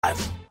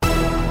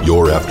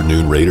Your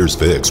afternoon Raiders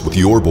fix with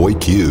your boy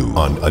Q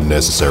on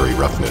Unnecessary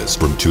Roughness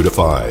from 2 to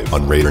 5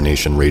 on Raider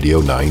Nation Radio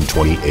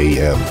 920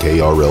 AM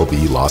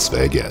KRLB Las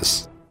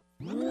Vegas.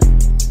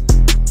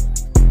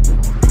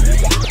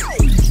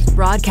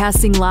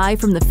 Broadcasting live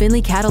from the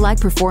Finley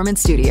Cadillac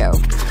Performance Studio.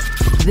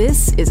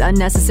 This is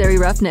Unnecessary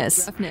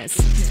Roughness.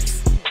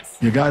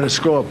 You got to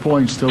score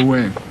points to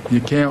win. You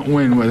can't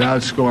win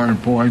without scoring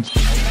points.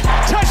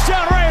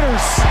 Touchdown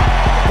Raiders!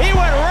 He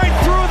went right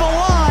through the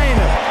line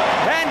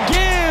and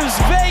gives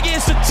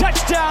Vegas a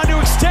touchdown to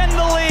extend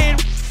the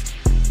lead.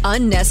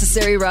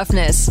 Unnecessary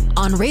Roughness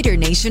on Raider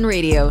Nation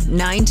Radio,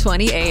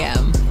 920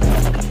 AM.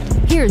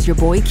 Here's your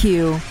boy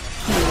Q.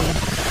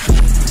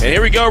 And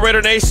here we go,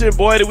 Raider Nation.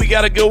 Boy, we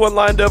got a good one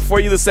lined up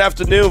for you this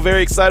afternoon.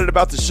 Very excited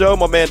about the show.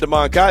 My man,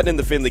 Damon Cotton in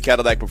the Finley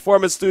Cadillac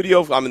Performance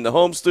Studio. I'm in the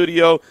home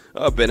studio.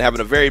 I've been having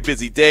a very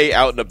busy day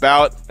out and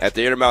about at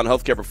the Intermountain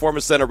Healthcare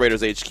Performance Center,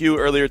 Raiders HQ,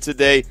 earlier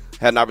today.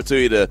 Had an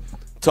opportunity to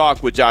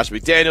talk with Josh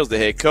McDaniels, the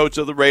head coach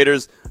of the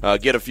Raiders,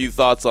 get a few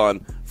thoughts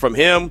from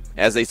him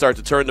as they start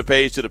to turn the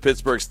page to the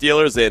Pittsburgh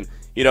Steelers. And,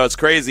 you know, it's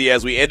crazy.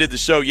 As we ended the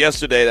show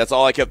yesterday, that's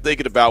all I kept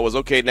thinking about was,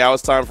 okay, now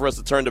it's time for us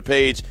to turn the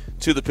page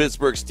to the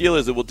Pittsburgh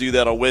Steelers, and we'll do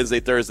that on Wednesday,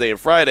 Thursday, and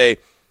Friday,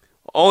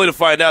 only to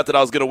find out that I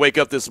was going to wake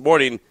up this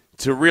morning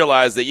to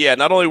realize that, yeah,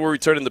 not only were we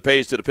turning the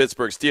page to the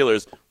Pittsburgh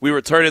Steelers, we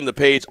were turning the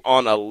page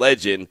on a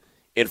legend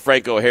in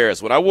Franco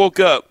Harris. When I woke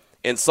up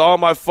and saw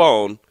my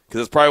phone,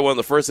 because it's probably one of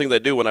the first things I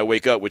do when I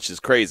wake up, which is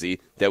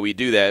crazy that we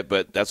do that,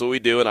 but that's what we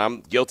do, and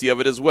I'm guilty of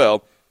it as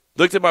well.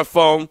 Looked at my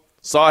phone,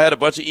 saw I had a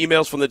bunch of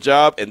emails from the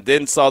job, and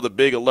then saw the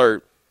big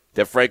alert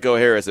that Franco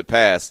Harris had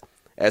passed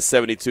at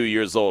 72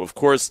 years old. Of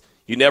course,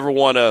 you never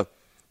want to,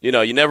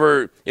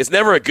 it's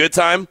never a good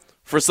time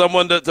for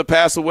someone to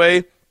pass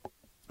away,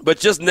 but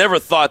just never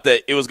thought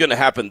that it was going to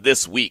happen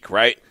this week,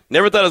 right?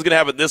 Never thought it was going to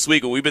happen this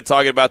week when we've been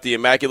talking about the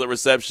Immaculate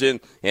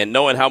Reception and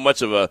knowing how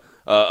much of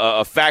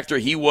a factor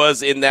he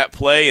was in that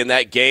play, in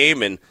that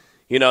game, and,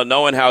 you know,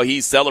 knowing how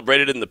he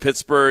celebrated in the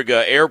Pittsburgh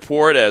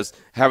airport as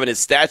having his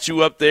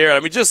statue up there.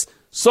 I mean, just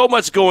so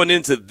much going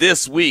into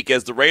this week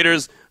as the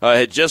Raiders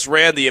had just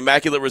ran the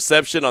Immaculate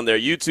Reception on their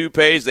YouTube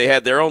page. They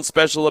had their own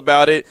special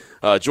about it.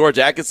 George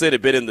Atkinson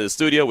had been in the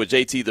studio with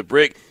JT the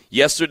Brick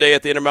yesterday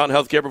at the Intermountain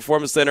Healthcare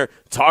Performance Center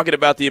talking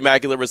about the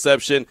Immaculate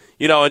Reception.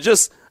 You know, and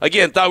just,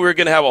 again, thought we were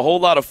going to have a whole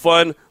lot of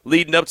fun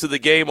leading up to the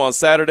game on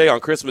Saturday, on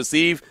Christmas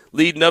Eve,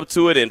 leading up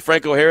to it. And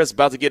Franco Harris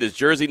about to get his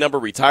jersey number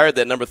retired,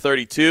 that number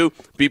 32,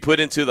 be put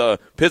into the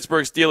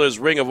Pittsburgh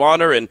Steelers Ring of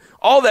Honor and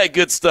all that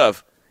good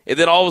stuff. And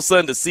then all of a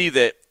sudden to see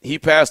that he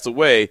passed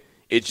away,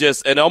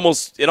 it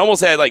almost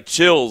had like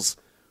chills.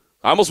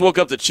 I almost woke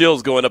up to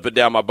chills going up and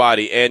down my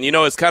body. And, you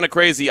know, it's kind of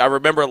crazy. I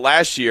remember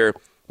last year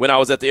when I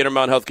was at the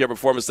Intermountain Healthcare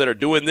Performance Center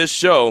doing this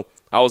show,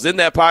 I was in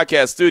that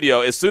podcast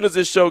studio. As soon as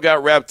this show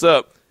got wrapped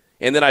up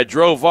and then I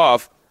drove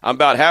off, I'm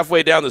about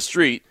halfway down the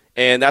street,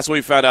 and that's when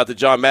we found out that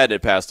John Madden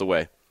had passed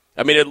away.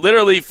 I mean, it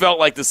literally felt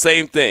like the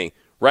same thing,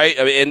 right?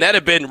 I mean, and that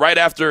had been right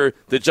after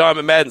the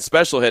John Madden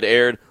special had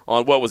aired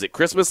on, what was it,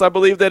 Christmas, I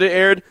believe, that it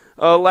aired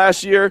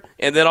last year.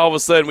 And then all of a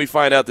sudden we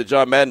find out that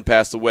John Madden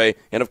passed away.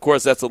 And, of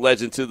course, that's a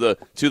legend to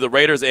the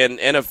Raiders and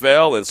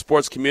NFL and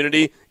sports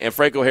community, and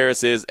Franco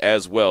Harris is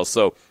as well.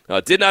 So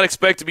did not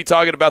expect to be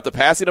talking about the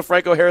passing of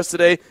Franco Harris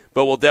today,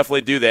 but we'll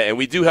definitely do that. And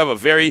we do have a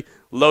very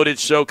loaded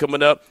show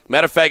coming up.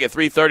 Matter of fact, at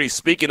 3:30,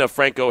 speaking of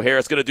Franco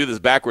Harris, going to do this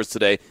backwards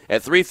today.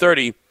 At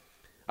 3:30,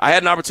 I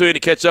had an opportunity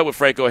to catch up with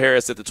Franco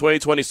Harris at the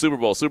 2020 Super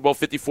Bowl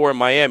 54 in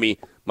Miami,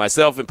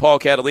 myself and Paul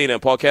Catalina.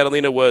 And Paul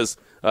Catalina was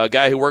a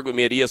guy who worked with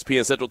me at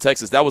ESPN Central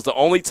Texas. That was the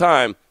only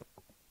time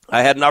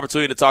I had an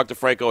opportunity to talk to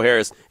Franco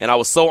Harris, and I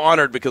was so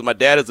honored because my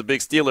dad is a big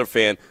Steeler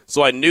fan,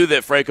 so I knew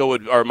that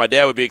my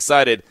dad would be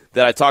excited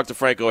that I talked to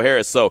Franco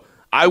Harris. So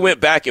I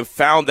went back and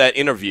found that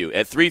interview.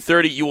 At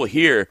 3:30, you will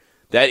hear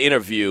that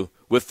interview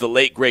with the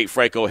late, great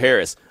Franco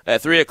Harris.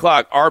 At 3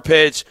 o'clock,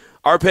 Arpege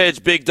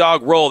Big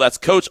Dog Roll. That's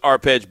Coach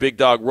Arpege Big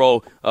Dog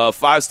Roll,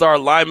 5-star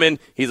lineman.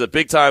 He's a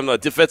big-time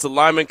defensive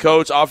lineman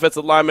coach,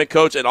 offensive lineman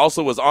coach, and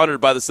also was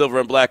honored by the Silver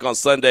and Black on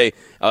Sunday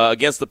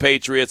against the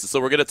Patriots. So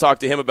we're going to talk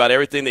to him about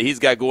everything that he's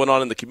got going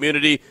on in the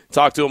community,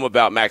 talk to him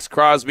about Max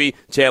Crosby,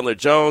 Chandler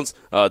Jones,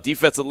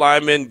 defensive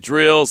linemen,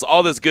 drills,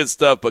 all this good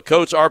stuff. But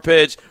Coach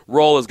Arpege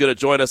Roll is going to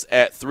join us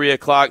at 3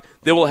 o'clock.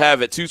 Then we'll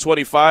have at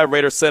 2:25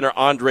 Raider center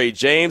Andre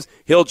James.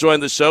 He'll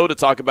join the show to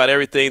talk about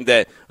everything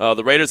that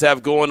the Raiders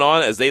have going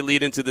on as they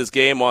lead into this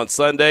game on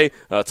Sunday.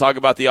 Talk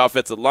about the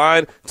offensive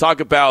line. Talk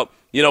about,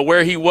 you know,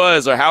 where he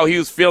was or how he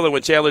was feeling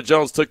when Chandler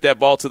Jones took that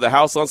ball to the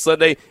house on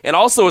Sunday. And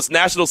also it's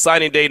National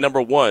Signing Day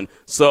 #1.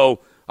 So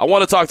I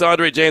want to talk to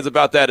Andre James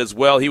about that as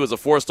well. He was a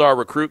 4-star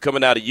recruit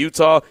coming out of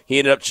Utah. He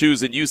ended up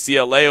choosing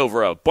UCLA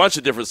over a bunch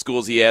of different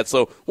schools he had.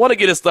 So want to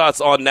get his thoughts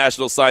on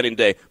National Signing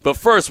Day. But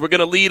first, we're going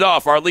to lead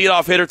off. Our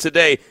leadoff hitter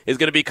today is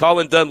going to be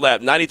Colin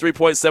Dunlap,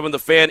 93.7 The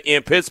Fan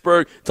in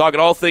Pittsburgh, talking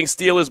all things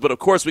Steelers. But, of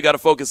course, we got to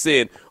focus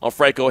in on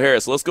Franco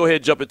Harris. So let's go ahead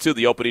and jump into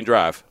the opening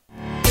drive.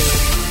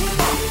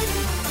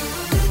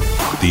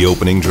 The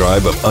opening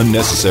drive of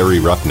Unnecessary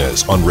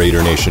Roughness on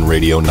Raider Nation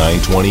Radio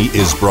 920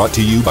 is brought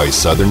to you by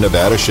Southern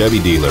Nevada Chevy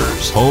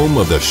Dealers, home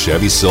of the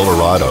Chevy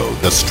Silverado,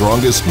 the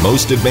strongest,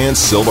 most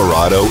advanced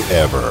Silverado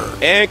ever.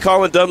 And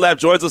Colin Dunlap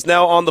joins us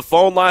now on the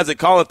phone lines. And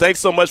Colin, thanks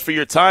so much for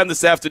your time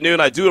this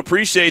afternoon. I do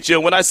appreciate you.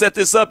 When I set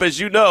this up, as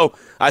you know,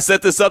 I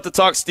set this up to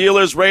talk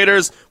Steelers,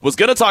 Raiders. Was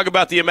going to talk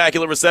about the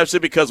Immaculate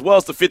Reception because, well,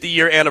 it's the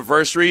 50-year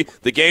anniversary.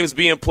 The game's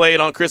being played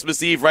on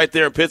Christmas Eve right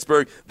there in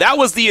Pittsburgh. That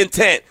was the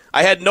intent.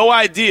 I had no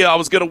idea I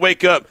was going to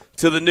wake up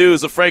to the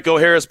news of Franco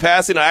Harris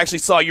passing. I actually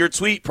saw your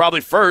tweet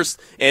probably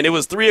first, and it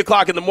was 3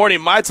 o'clock in the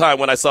morning my time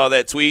when I saw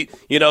that tweet,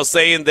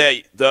 saying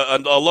that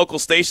a local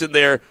station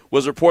there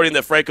was reporting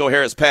that Franco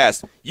Harris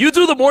passed. You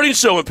do the morning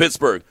show in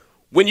Pittsburgh.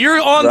 When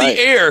you're on the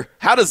air,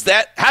 how did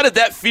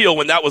that feel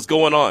when that was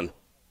going on?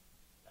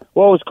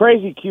 Well, it was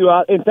crazy, Q,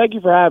 and thank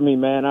you for having me,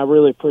 man. I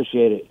really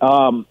appreciate it.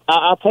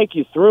 I'll take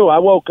you through. I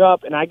woke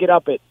up, and I get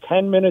up at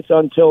 10 minutes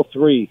until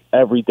 3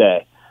 every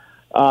day.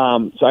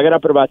 So I got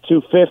up at about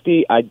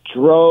 2:50. I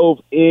drove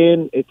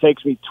in. It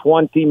takes me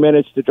 20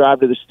 minutes to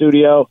drive to the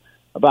studio.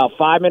 About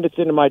 5 minutes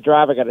into my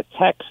drive, I got a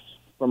text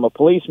from a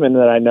policeman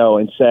that I know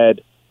and said,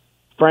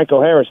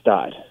 Franco Harris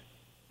died.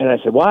 And I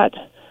said, what?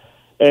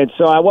 And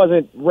so I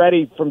wasn't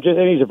ready and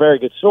he's a very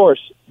good source.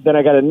 Then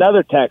I got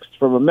another text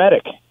from a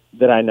medic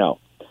that I know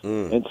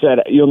and said,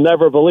 you'll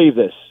never believe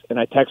this. And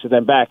I texted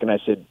them back and I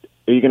said,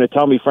 are you going to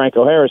tell me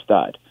Franco Harris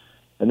died?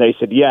 And they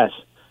said, yes.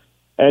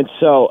 And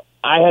so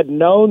I had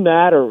known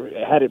that, or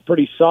had it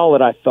pretty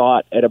solid, I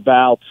thought,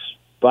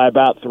 by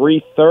about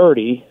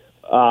 3:30,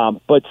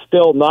 but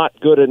still not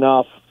good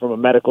enough from a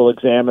medical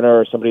examiner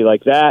or somebody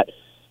like that.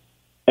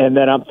 And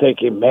then I'm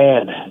thinking,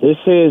 man,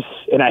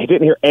 and I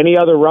didn't hear any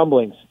other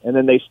rumblings. And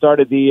then they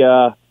started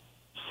the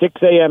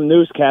 6 a.m.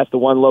 newscast. The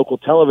one local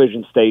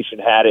television station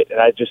had it, and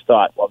I just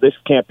thought, well, this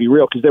can't be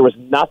real, because there was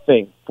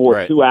nothing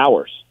for 2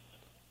 hours.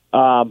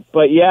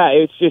 But yeah,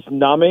 it's just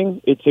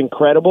numbing. It's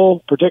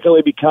incredible,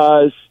 particularly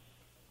because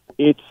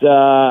it's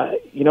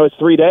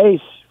 3 days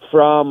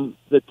from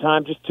the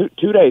time, just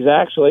 2 days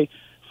actually,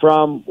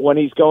 from when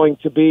he's going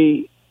to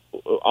be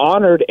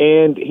honored.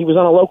 And he was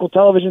on a local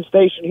television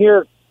station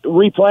here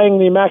replaying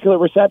the Immaculate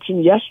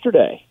Reception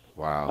yesterday.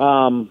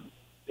 Wow.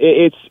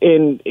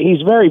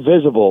 He's very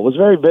visible, was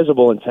very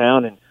visible in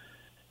town, and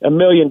a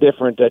million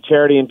different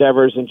charity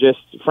endeavors. And just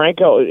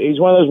Franco, he's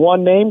one of those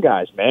one-name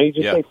guys, man. You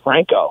just say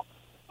Franco.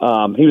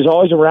 He was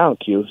always around,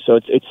 Q, so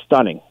it's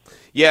stunning.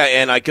 Yeah,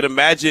 and I could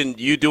imagine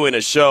you doing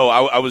a show.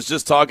 I was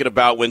just talking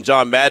about when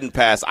John Madden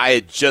passed, I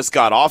had just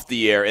got off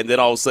the air, and then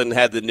all of a sudden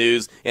had the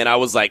news, and I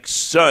was like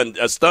stunned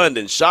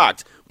and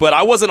shocked. But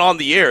I wasn't on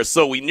the air.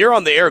 So when you're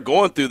on the air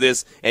going through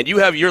this, and you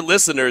have your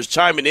listeners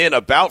chiming in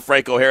about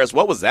Franco Harris,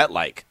 what was that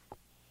like?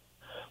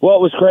 Well,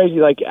 it was crazy.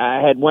 Like,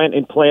 I had went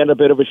and planned a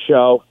bit of a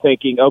show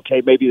thinking,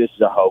 okay, maybe this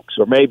is a hoax,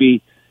 or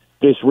maybe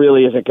this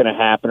really isn't going to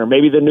happen, or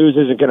maybe the news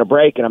isn't going to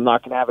break and I'm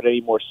not going to have it any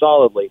more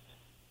solidly.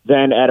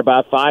 Then at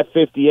about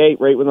 5:58,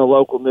 right when the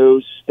local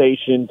news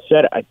station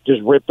said it, I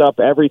just ripped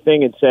up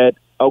everything and said,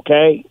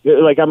 okay,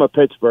 like I'm a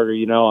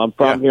Pittsburgher, I'm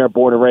from here,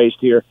 born and raised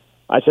here.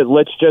 I said,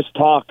 let's just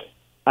talk.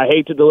 I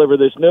hate to deliver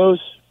this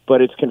news,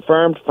 but it's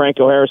confirmed.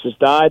 Franco Harris has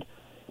died.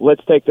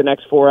 Let's take the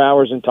next 4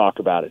 hours and talk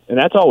about it. And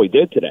that's all we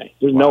did today.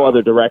 There's no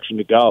other direction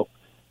to go.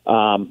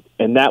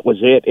 And that was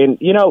it. And,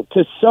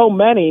 to so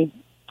many,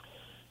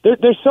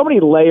 there's so many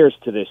layers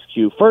to this,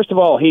 Q. First of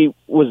all, he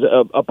was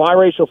a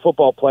biracial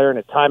football player in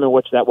a time in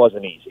which that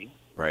wasn't easy.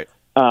 Right.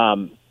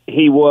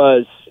 He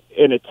was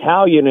an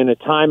Italian in a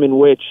time in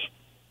which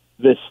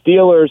the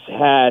Steelers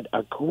had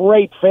a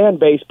great fan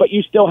base, but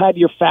you still had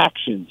your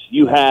factions.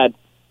 You had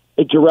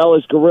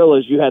Girella's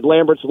Gorillas, you had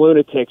Lambert's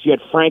Lunatics, you had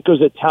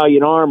Franco's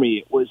Italian Army.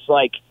 It was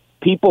like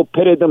people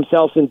pitted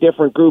themselves in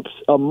different groups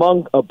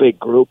among a big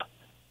group.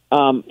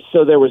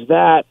 So there was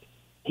that.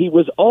 He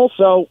was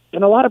also,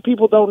 and a lot of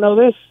people don't know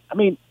this, I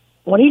mean,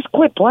 when he's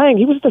quit playing,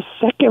 he was the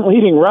second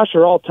leading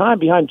rusher all time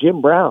behind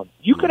Jim Brown.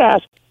 You could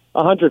ask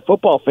 100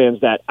 football fans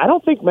that. I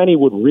don't think many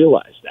would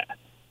realize that.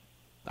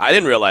 I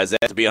didn't realize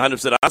that, to be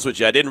 100% honest with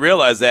you. I didn't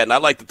realize that, and I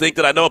like to think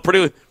that I know a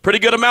pretty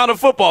good amount of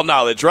football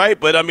knowledge, right?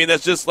 But, I mean,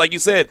 that's just, like you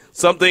said,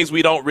 some things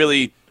we don't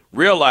really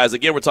realize.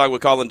 Again, we're talking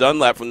with Colin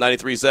Dunlap from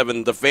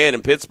 93.7 The Fan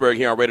in Pittsburgh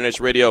here on Raider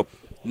Nation Radio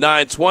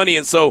 920.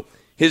 And so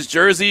his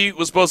jersey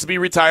was supposed to be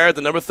retired,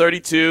 the number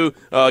 32,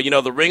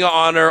 the Ring of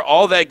Honor,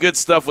 all that good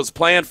stuff was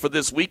planned for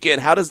this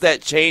weekend. How does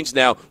that change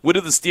now? What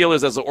do the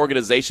Steelers as an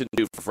organization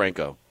do for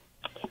Franco?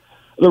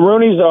 The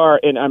Rooneys are,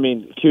 and I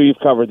mean, Q, you've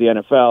covered the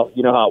NFL.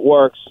 You know how it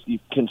works.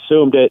 You've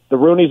consumed it. The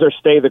Rooneys are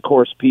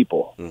stay-the-course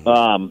people.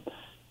 Mm-hmm.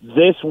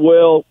 This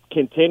will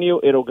continue.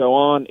 It'll go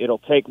on. It'll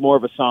take more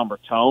of a somber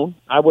tone,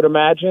 I would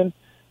imagine,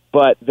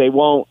 but they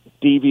won't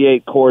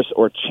deviate course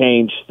or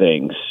change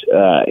things.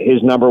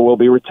 His number will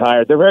be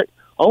retired.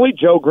 Only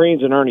Joe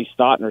Greens and Ernie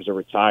Stotners are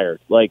retired.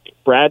 Like,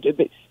 Brad,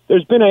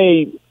 there's been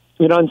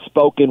an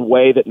unspoken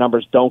way that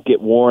numbers don't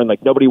get worn.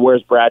 Like, nobody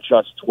wears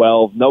Bradshaw's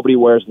 12. Nobody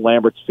wears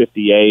Lambert's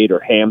 58 or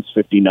Ham's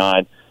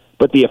 59.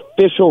 But the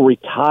official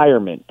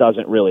retirement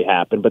doesn't really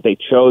happen. But they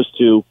chose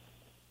to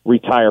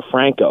retire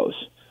Franco's.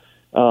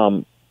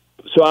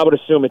 So I would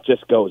assume it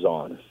just goes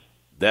on.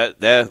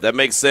 That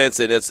makes sense,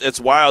 and it's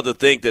wild to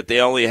think that they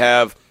only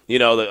have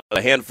a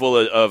handful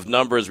of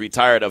numbers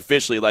retired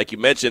officially. Like you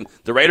mentioned,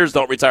 the Raiders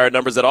don't retire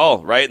numbers at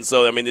all, right? And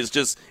so, I mean,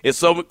 it's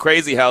so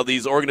crazy how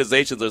these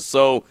organizations are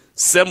so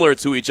similar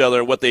to each other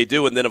in what they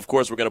do. And then, of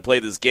course, we're going to play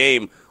this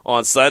game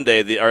on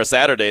Saturday,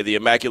 the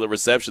Immaculate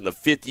Reception, the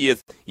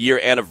 50th year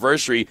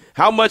anniversary.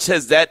 How much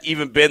has that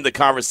even been the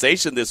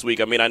conversation this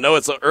week? I mean, I know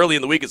it's early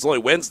in the week, it's only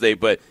Wednesday,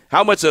 but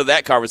how much of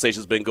that conversation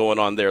has been going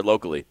on there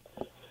locally?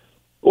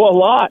 Well, a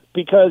lot,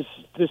 because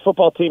this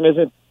football team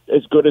isn't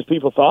as good as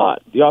people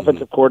thought. The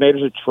offensive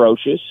coordinator's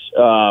atrocious.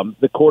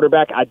 The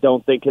quarterback, I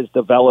don't think, has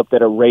developed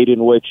at a rate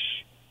in which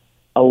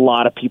a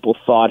lot of people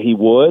thought he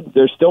would.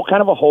 There's still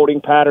kind of a holding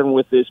pattern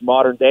with this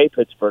modern-day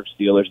Pittsburgh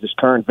Steelers, this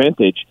current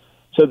vintage.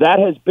 So that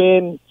has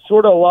been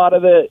sort of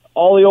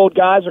all the old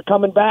guys are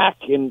coming back.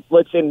 And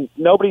listen,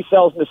 nobody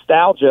sells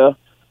nostalgia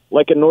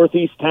like a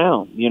Northeast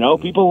town.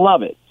 People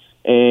love it.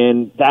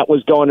 And that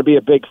was going to be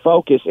a big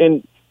focus.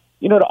 And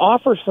to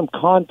offer some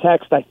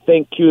context, I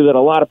think, Q, that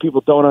a lot of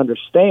people don't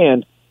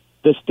understand,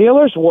 the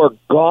Steelers were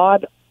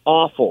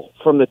god-awful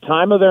from the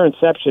time of their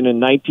inception in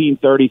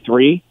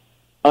 1933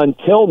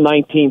 until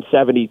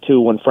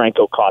 1972 when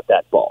Franco caught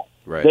that ball.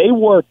 Right. They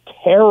were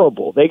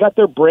terrible. They got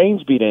their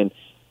brains beat in.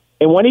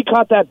 And when he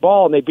caught that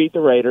ball and they beat the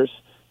Raiders,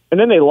 and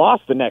then they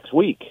lost the next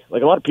week.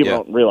 Like, a lot of people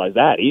don't realize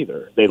that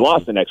either. They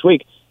lost the next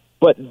week.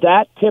 But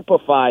that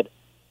typified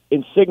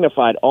and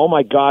signified, oh,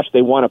 my gosh,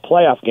 they won a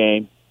playoff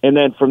game. And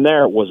then from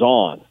there, it was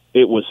on.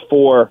 It was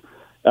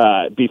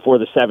before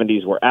the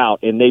 70s were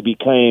out, and they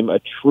became a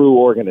true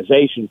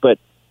organization. But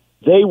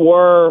they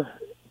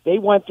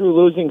went through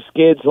losing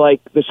skids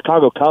like the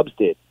Chicago Cubs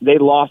did. They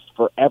lost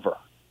forever.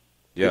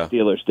 Yeah. The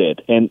Steelers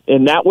did.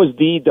 And that was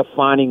the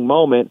defining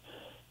moment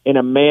in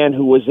a man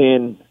who was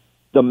in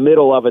the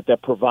middle of it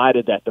that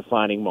provided that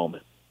defining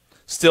moment.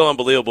 Still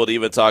unbelievable to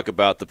even talk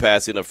about the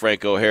passing of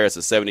Franco Harris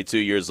at 72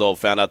 years old.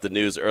 Found out the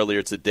news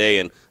earlier today.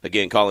 And,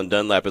 again, Colin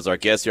Dunlap is our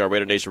guest here on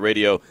Raider Nation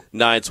Radio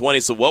 920.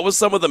 So what was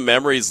some of the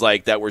memories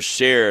like that were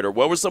shared, or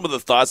what were some of the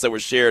thoughts that were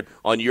shared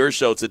on your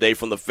show today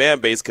from the fan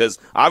base? Because,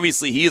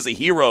 obviously, he is a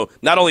hero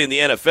not only in the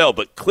NFL,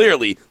 but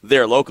clearly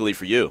there locally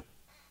for you.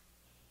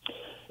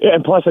 Yeah,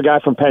 and plus a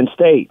guy from Penn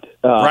State.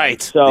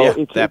 Right. So yeah,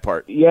 it's that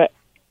part. Yeah,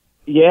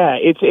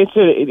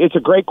 it's a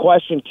great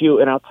question, Q,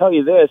 and I'll tell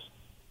you this.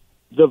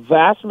 The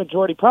vast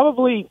majority,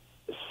 probably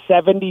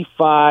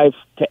 75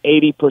 to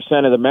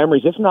 80% of the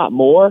memories, if not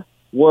more,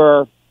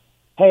 were,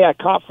 hey, I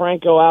caught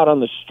Franco out on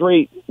the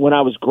street when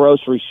I was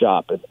grocery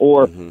shopping,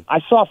 or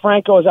I saw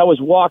Franco as I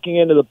was walking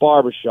into the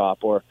barbershop,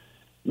 or,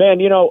 man,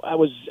 I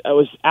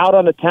was out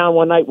on the town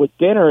one night with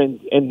dinner,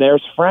 and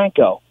there's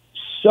Franco.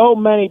 So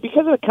many,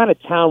 because of the kind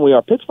of town we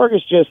are, Pittsburgh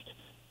is just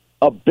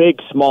a big,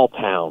 small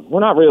town.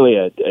 We're not really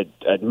a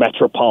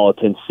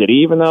metropolitan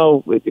city, even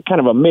though it's kind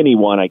of a mini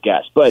one, I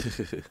guess. But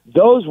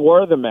those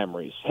were the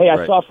memories. Hey,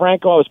 I saw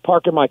Franco. I was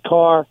parking my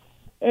car,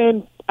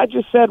 and I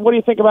just said, what do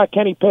you think about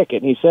Kenny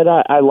Pickett? And he said,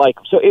 I like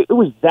him. So it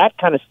was that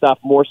kind of stuff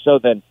more so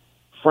than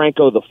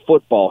Franco the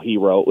football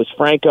hero. It was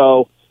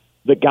Franco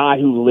the guy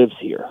who lives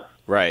here.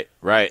 Right.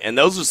 And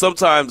those are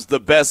sometimes the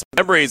best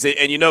memories.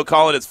 And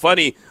Colin, it's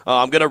funny.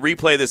 I'm going to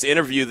replay this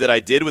interview that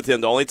I did with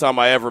him. The only time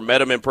I ever met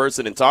him in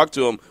person and talked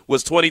to him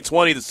was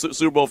 2020, the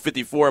Super Bowl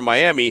 54 in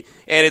Miami.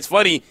 And it's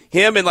funny,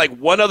 him and like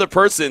one other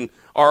person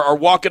are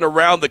walking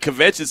around the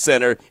convention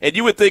center, and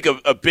you would think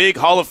a big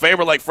Hall of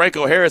Famer like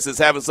Franco Harris is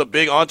having some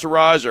big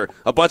entourage or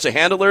a bunch of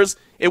handlers.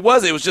 It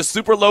wasn't. It was just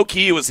super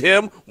low-key. It was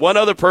him, one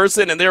other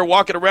person, and they were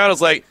walking around. It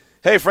was like,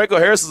 hey, Franco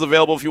Harris is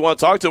available if you want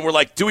to talk to him. We're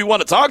like, do we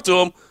want to talk to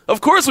him? Of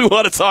course we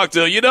want to talk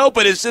to him,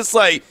 but it's just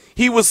like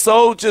he was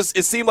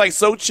it seemed like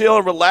so chill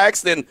and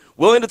relaxed and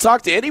willing to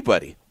talk to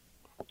anybody.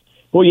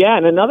 Well, yeah,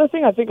 and another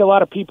thing I think a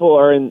lot of people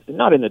are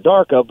not in the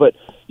dark of, but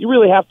you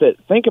really have to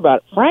think about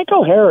it.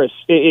 Franco Harris,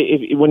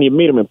 when you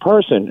meet him in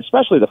person,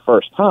 especially the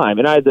first time,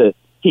 and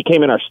he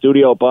came in our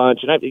studio a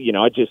bunch, and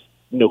I just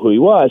knew who he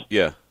was.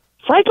 Yeah.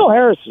 Franco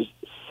Harris is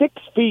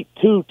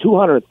 6'2",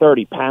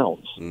 230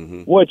 pounds,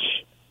 which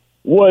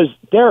was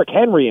Derrick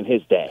Henry in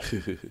his day.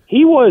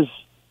 He was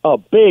a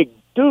big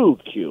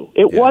dude, Q.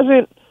 It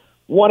wasn't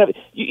one of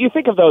you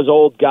think of those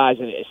old guys,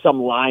 and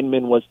some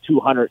lineman was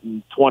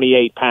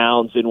 228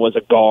 pounds and was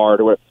a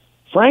guard. Or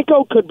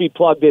Franco could be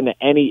plugged into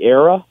any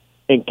era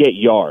and get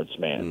yards,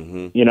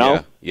 man.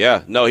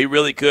 Yeah. No, he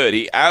really could.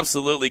 He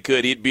absolutely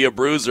could. He'd be a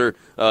bruiser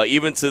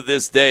even to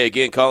this day.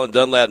 Again, Colin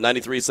Dunlap,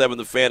 93.7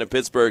 The Fan in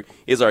Pittsburgh,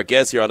 is our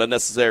guest here on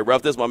Unnecessary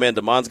Roughness. My man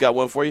Damon's got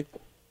one for you.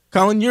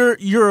 Colin,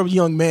 you're a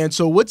young man,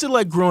 so what's it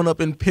like growing up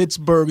in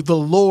Pittsburgh, the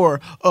lore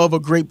of a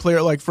great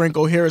player like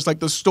Franco Harris, like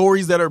the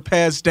stories that are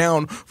passed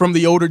down from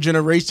the older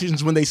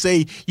generations when they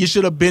say you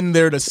should have been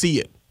there to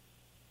see it?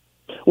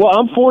 Well,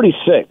 I'm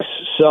 46,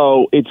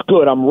 so it's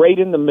good. I'm right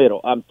in the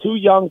middle. I'm too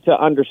young to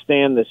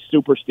understand the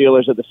Super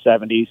Steelers of the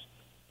 70s,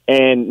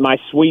 and my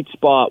sweet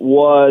spot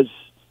was,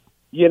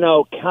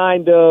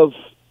 kind of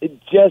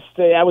just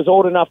I was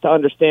old enough to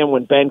understand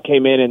when Ben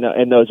came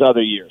in those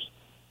other years.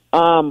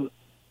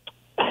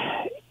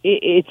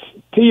 it's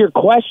to your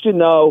question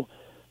though.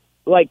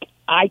 Like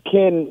I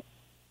can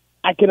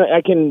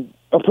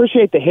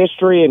appreciate the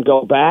history and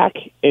go back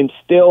and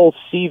still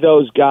see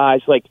those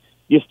guys. Like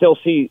you still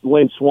see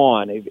Lynn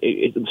Swann,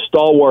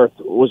 Stallworth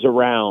was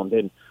around,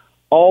 and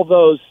all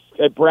those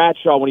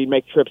Bradshaw when he'd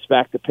make trips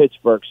back to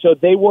Pittsburgh. So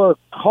they were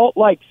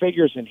cult-like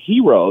figures and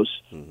heroes,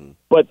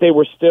 but they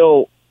were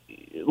still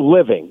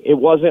living. It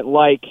wasn't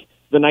like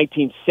the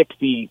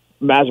 1960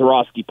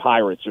 Mazeroski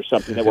Pirates or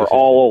something that were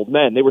all old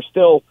men. They were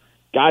still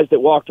guys that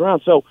walked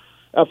around. So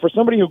for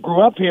somebody who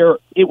grew up here,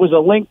 it was a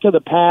link to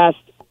the past,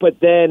 but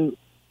then,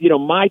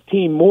 my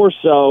team more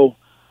so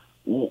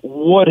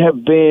would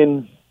have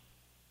been,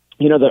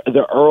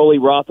 the early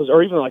Rothos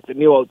or even like the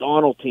Neil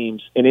O'Donnell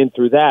teams and in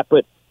through that.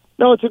 But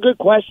no, it's a good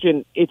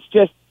question. It's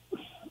just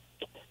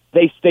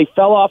they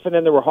fell off, and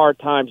then there were hard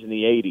times in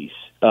the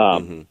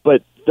 80s.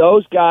 But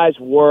those guys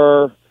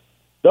were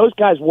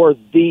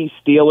the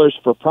Steelers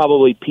for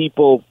probably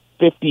people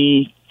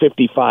 50,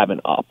 55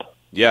 and up.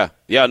 Yeah.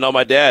 No,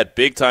 my dad,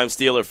 big time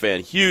Steeler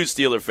fan, huge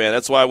Steeler fan.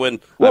 That's why when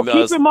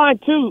keep in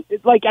mind too,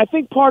 I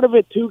think part of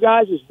it too,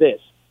 guys, is this.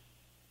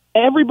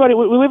 Everybody,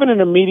 we live in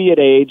an immediate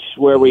age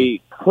where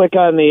we click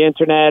on the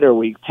internet or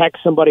we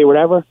text somebody or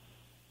whatever.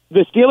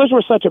 The Steelers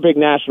were such a big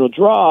national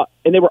draw,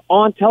 and they were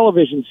on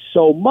television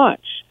so much.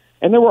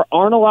 And there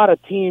aren't a lot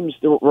of teams.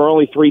 There were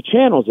only 3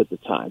 channels at the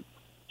time.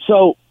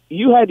 So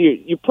you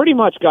pretty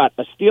much got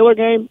a Steeler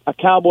game, a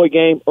Cowboy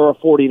game, or a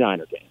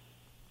 49er game.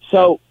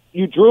 So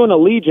you drew an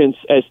allegiance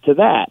as to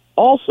that.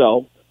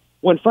 Also,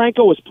 when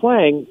Franco was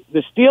playing,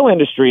 the steel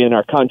industry in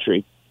our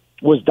country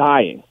was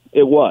dying.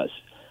 It was.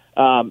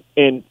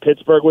 And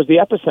Pittsburgh was the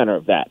epicenter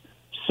of that.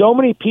 So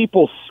many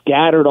people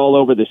scattered all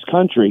over this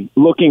country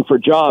looking for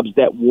jobs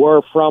that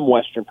were from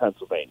Western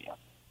Pennsylvania.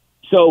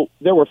 So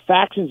there were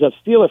factions of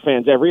Steeler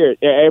fans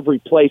every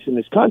place in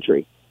this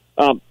country,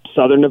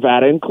 Southern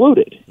Nevada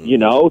included,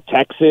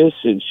 Texas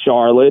and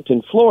Charlotte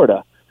and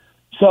Florida.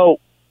 So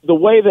the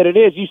way that it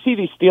is, you see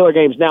these Steeler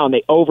games now and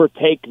they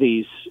overtake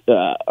these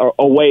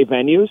away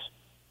venues.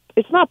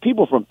 It's not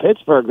people from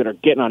Pittsburgh that are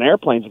getting on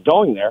airplanes and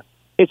going there.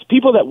 It's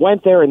people that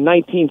went there in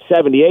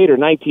 1978 or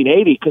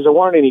 1980 because there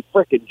weren't any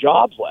frickin'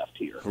 jobs left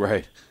here.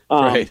 Right.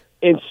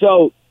 And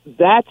so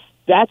that's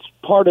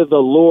part of the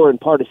lure and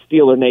part of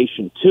Steeler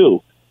Nation,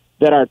 too,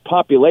 that our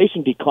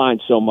population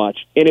declined so much.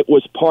 And it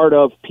was part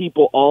of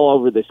people all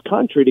over this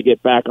country, to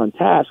get back on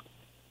task,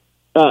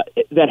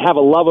 that have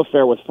a love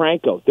affair with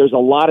Franco. There's a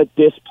lot of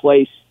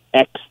displaced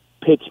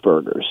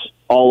ex-Pittsburghers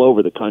all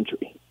over the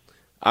country.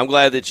 I'm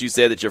glad that you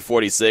said that you're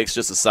 46.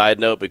 Just a side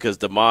note, because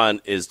Damon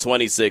is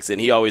 26,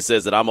 and he always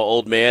says that I'm an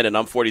old man, and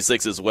I'm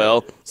 46 as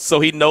well. So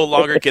he no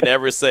longer can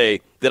ever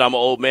say that I'm an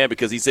old man,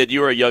 because he said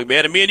you were a young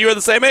man, and me and you are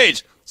the same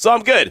age. So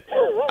I'm good.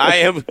 I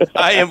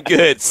am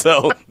good.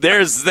 So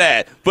there's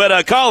that.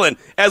 But Colin,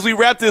 as we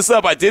wrap this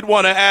up, I did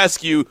want to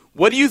ask you,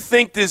 what do you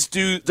think this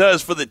dude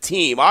does for the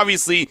team?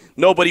 Obviously,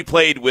 nobody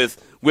played with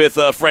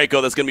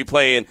Franco that's going to be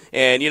playing,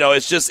 and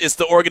it's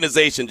the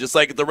organization, just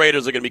like the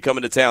Raiders are going to be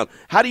coming to town.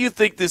 How do you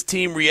think this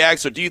team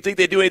reacts, or do you think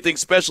they do anything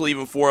special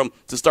even for them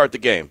to start the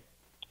game?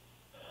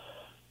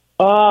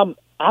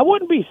 I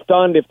wouldn't be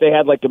stunned if they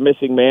had like a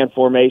missing man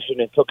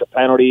formation and took a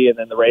penalty, and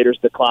then the Raiders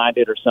declined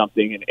it or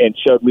something and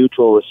showed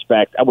mutual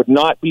respect. I would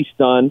not be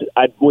stunned.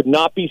 I would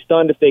not be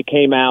stunned if they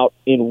came out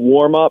in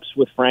warm-ups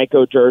with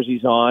Franco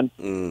jerseys on.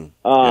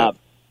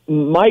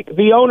 Mike,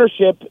 the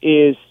ownership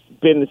is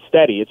been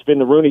steady. It's been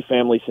the Rooney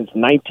family since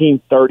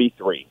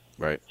 1933.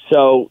 Right.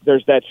 So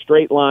there's that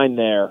straight line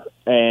there,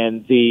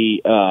 and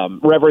the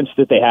reverence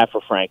that they have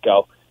for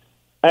Franco.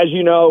 As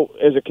you know,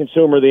 as a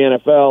consumer of the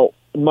NFL,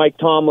 Mike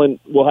Tomlin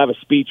will have a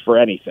speech for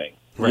anything.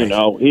 Right.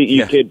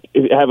 You could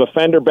have a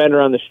fender bender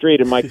on the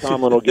street, and Mike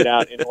Tomlin will get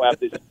out and he'll have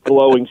this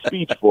glowing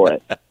speech for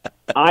it.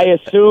 I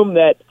assume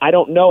that I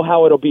don't know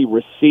how it'll be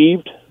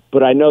received,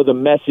 but I know the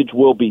message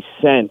will be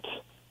sent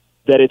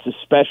that it's a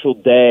special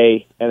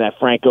day and that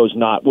Franco's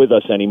not with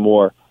us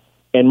anymore.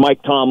 And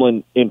Mike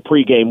Tomlin in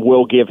pregame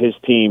will give his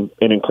team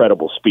an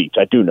incredible speech.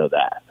 I do know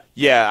that.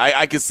 Yeah,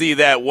 I can see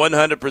that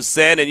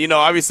 100%. And,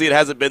 obviously it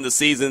hasn't been the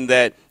season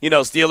that,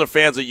 Steeler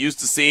fans are used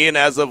to seeing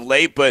as of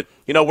late. But,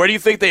 where do you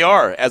think they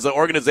are as an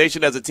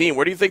organization, as a team?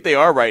 Where do you think they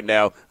are right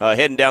now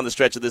heading down the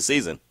stretch of this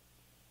season?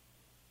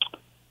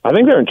 I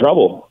think they're in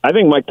trouble. I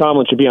think Mike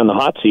Tomlin should be on the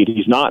hot seat.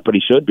 He's not, but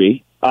he should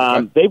be.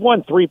 They've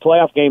won 3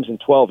 playoff games in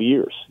 12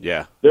 years.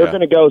 Yeah. They're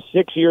going to go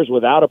 6 years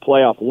without a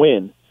playoff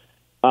win.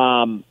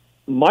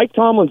 Mike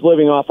Tomlin's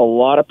living off a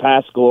lot of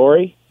past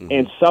glory,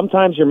 and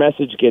sometimes your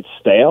message gets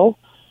stale.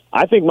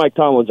 I think Mike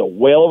Tomlin's a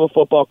whale of a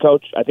football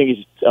coach. I think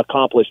he's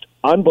accomplished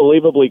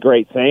unbelievably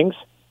great things.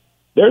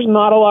 There's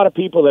not a lot of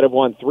people that have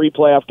won 3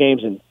 playoff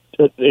games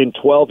in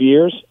 12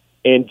 years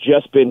and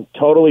just been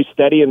totally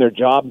steady in their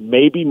job.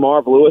 Maybe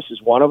Marv Lewis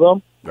is one of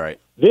them. Right.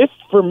 This,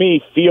 for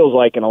me, feels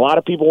like, and a lot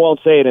of people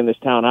won't say it in this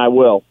town, I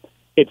will,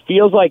 it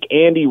feels like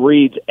Andy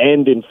Reid's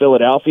end in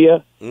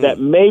Philadelphia, that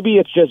maybe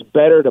it's just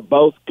better to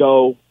both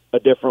go a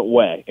different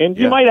way. And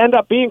you might end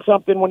up being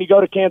something when you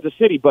go to Kansas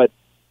City, but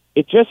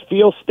it just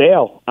feels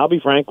stale. I'll be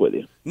frank with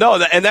you. No,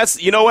 and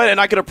that's, you know what, and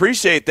I can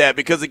appreciate that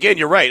because, again,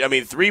 you're right. I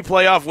mean, 3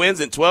 playoff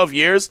wins in 12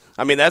 years,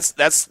 I mean, that's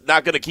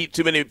not going to keep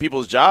too many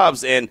people's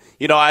jobs. And,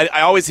 you know,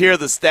 I always hear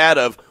the stat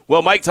of,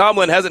 well, Mike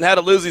Tomlin hasn't had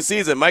a losing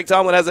season. Mike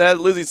Tomlin hasn't had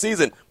a losing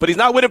season, but he's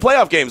not winning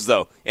playoff games,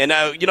 though. And,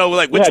 you know,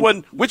 like,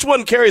 which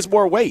one carries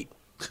more weight?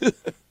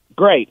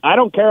 Great. I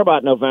don't care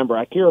about November.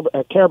 I care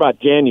about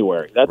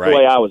January. That's right. The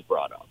way I was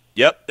brought up.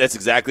 Yep, that's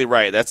exactly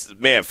right. That's,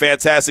 man,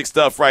 fantastic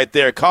stuff right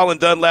there. Colin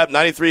Dunlap,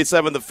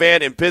 93.7 The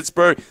Fan in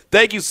Pittsburgh.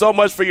 Thank you so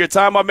much for your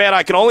time, my man.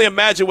 I can only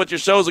imagine what your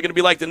shows are going to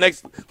be like the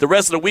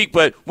rest of the week,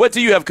 but what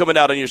do you have coming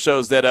out on your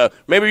shows that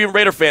maybe even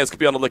Raider fans could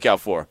be on the lookout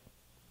for?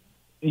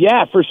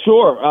 Yeah, for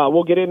sure.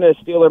 We'll get into a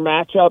Steeler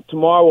matchup.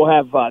 Tomorrow we'll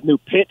have new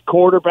Pitt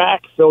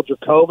quarterback, Phil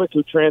Dracovic,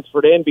 who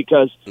transferred in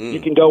because you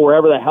can go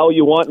wherever the hell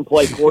you want and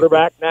play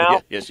quarterback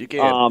now. Yes, you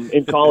can.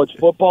 In college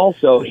football.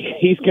 So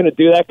he's going to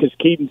do that because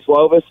Keaton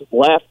Slovis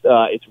left.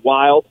 It's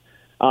wild.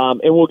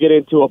 And we'll get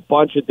into a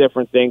bunch of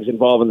different things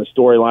involving the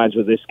storylines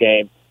with this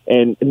game.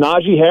 And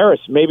Najee Harris,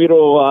 maybe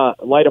it'll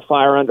light a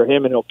fire under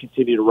him, and he'll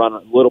continue to run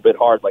a little bit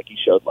hard like he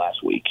showed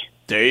last week.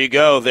 There you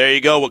go. There you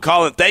go. Well,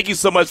 Colin, thank you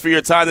so much for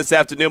your time this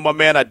afternoon, my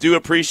man. I do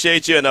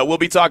appreciate you, and we'll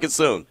be talking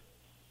soon.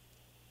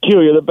 Q,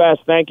 you're the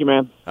best. Thank you,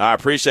 man. I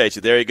appreciate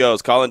you. There he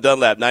goes. Colin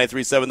Dunlap,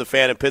 93.7 The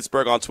Fan in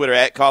Pittsburgh, on Twitter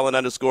at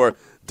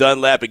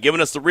Colin_Dunlap, and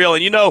giving us the real.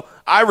 And, you know,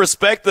 I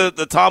respect the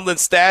Tomlin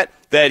stat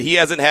that he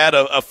hasn't had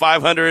a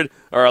 500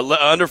 or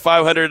under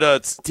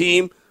 500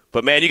 team.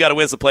 But, man, you got to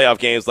win some playoff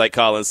games like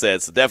Colin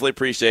said. So definitely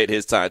appreciate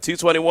his time.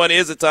 2:21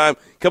 is the time.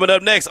 Coming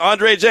up next,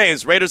 Andre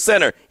James, Raiders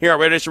Center, here on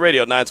Raider Nation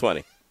Radio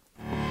 920.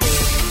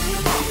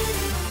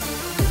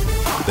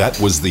 That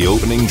was the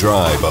opening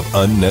drive of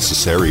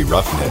Unnecessary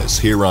Roughness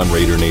here on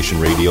Raider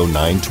Nation Radio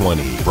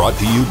 920. Brought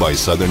to you by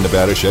Southern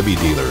Nevada Chevy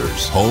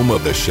Dealers, home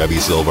of the Chevy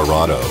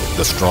Silverado,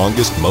 the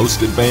strongest,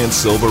 most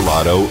advanced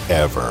Silverado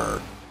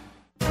ever.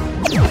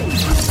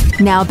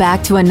 Now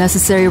back to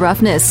Unnecessary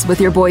Roughness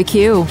with your boy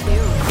Q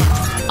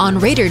on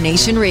Raider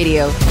Nation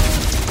Radio.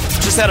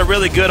 Just had a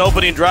really good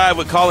opening drive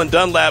with Colin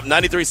Dunlap,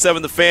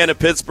 93.7 The Fan in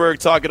Pittsburgh,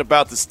 talking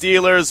about the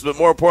Steelers, but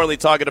more importantly,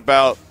 talking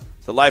about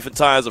the life and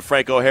times of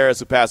Franco Harris,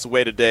 who passed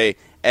away today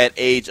at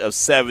age of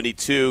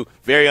 72,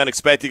 very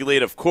unexpectedly.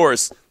 And, of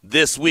course,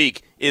 this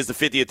week is the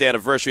 50th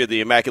anniversary of the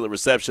Immaculate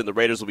Reception. The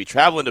Raiders will be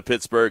traveling to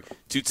Pittsburgh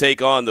to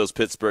take on those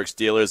Pittsburgh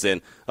Steelers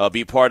and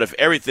be part of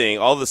everything,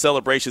 all the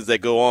celebrations that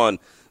go on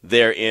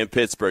there in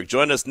Pittsburgh.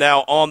 Joining us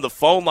now on the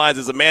phone lines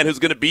is a man who's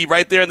going to be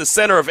right there in the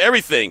center of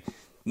everything.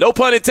 No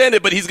pun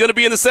intended, but he's going to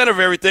be in the center of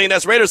everything.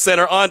 That's Raider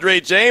Center, Andre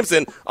James.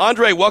 And,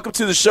 Andre, welcome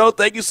to the show.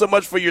 Thank you so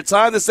much for your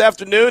time this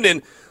afternoon.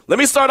 And let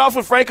me start off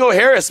with Franco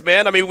Harris,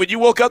 man. I mean, when you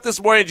woke up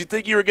this morning, did you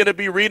think you were going to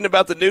be reading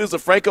about the news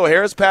of Franco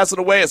Harris passing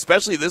away,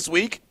 especially this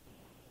week?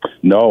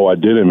 No, I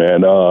didn't,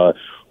 man.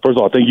 First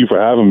of all, thank you for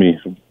having me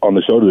on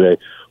the show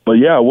today. But,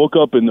 yeah, I woke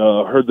up and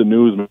heard the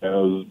news, man. I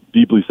was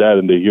deeply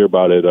saddened to hear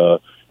about it.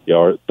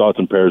 Our thoughts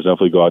and prayers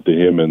definitely go out to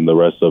him and the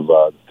rest of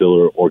the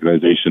Steeler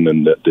organization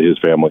and to his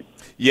family.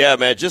 Yeah,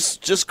 man,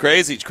 just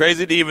crazy. It's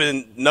crazy to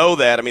even know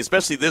that. I mean,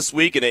 especially this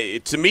week.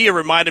 And to me, it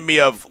reminded me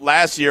of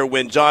last year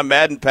when John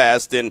Madden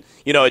passed, and,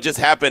 you know, it just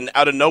happened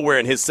out of nowhere,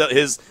 and his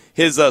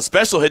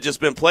special had just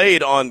been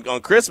played on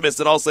Christmas,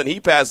 and all of a sudden he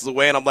passes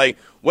away, and I'm like,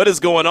 what is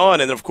going on?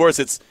 And, of course,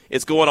 it's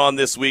going on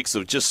this week,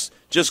 so just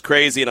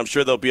crazy, and I'm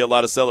sure there'll be a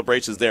lot of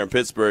celebrations there in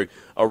Pittsburgh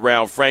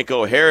around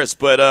Franco Harris.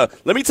 But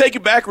let me take you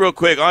back real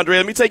quick, Andre.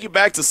 Let me take you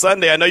back to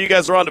Sunday. I know you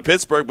guys are on to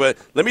Pittsburgh, but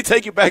let me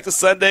take you back to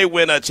Sunday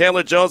when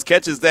Chandler Jones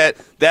catches that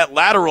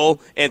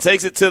lateral and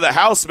takes it to the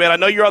house, man. I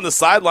know you're on the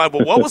sideline,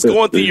 but what was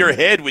going through your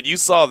head when you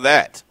saw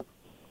that?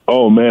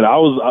 Oh, man, I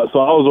was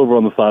over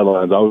on the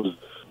sidelines. I was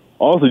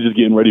also just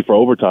getting ready for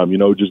overtime, you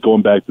know, just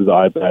going back to the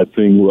iPad,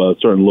 seeing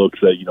certain looks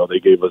that, you know, they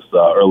gave us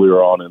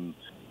earlier on in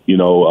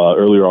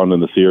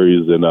the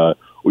series, and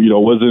you know,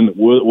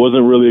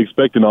 wasn't really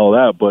expecting all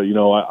that, but you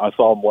know, I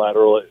saw him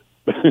lateral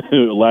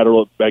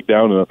it back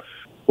down, and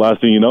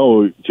last thing you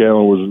know,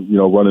 Chandler was, you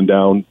know, running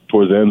down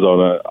towards the end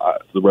zone.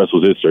 The rest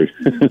was history.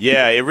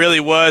 Yeah, it really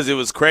was. It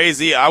was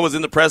crazy. I was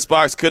in the press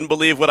box, couldn't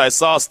believe what I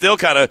saw. Still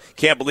kind of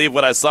can't believe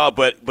what I saw,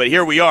 but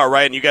here we are,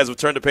 right? And you guys have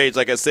turned the page,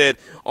 like I said,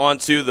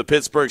 onto the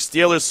Pittsburgh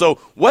Steelers. So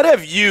what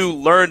have you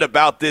learned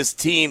about this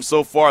team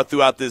so far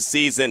throughout this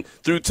season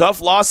through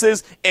tough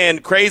losses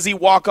and crazy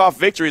walk-off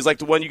victories like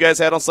the one you guys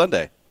had on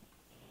Sunday?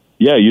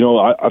 Yeah, you know,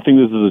 I think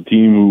this is a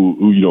team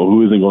who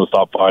isn't going to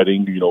stop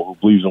fighting, you know, who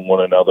believes in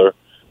one another.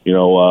 You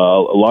know,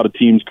 a lot of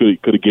teams could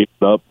have given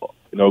up,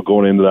 you know,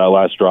 going into that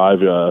last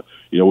drive. You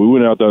know, we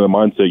went out there in the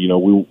mindset, you know,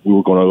 we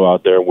were going to go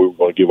out there and we were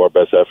going to give our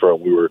best effort,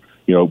 and we were,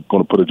 you know,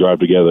 going to put a drive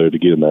together to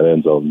get in that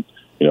end zone.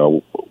 You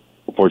know,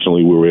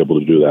 fortunately, we were able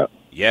to do that.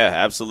 Yeah,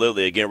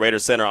 absolutely. Again, Raider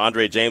Center,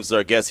 Andre James is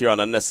our guest here on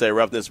Unnecessary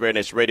Roughness, Raider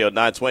Nation Radio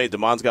 920.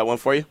 Damon's got one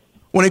for you.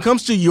 When it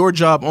comes to your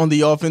job on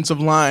the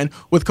offensive line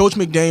with Coach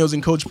McDaniels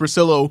and Coach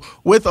Priscillo,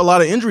 with a lot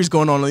of injuries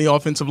going on the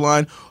offensive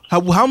line,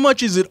 how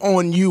much is it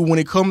on you when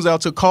it comes out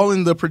to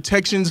calling the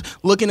protections,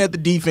 looking at the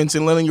defense,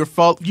 and letting your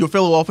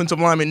fellow offensive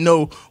linemen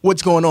know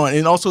what's going on,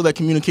 and also that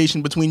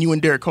communication between you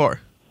and Derek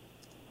Carr?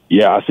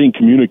 Yeah, I think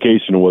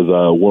communication was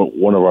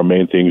one of our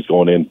main things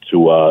going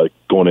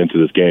into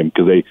this game,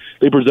 because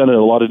they presented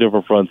a lot of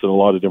different fronts and a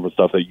lot of different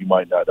stuff that you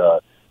might not.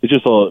 It's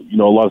just a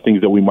lot of things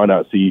that we might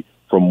not see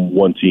from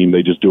one team.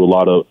 They just do a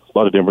lot of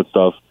different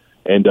stuff,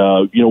 and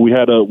we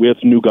had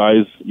some new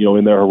guys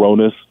in there.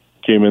 Hronis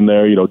came in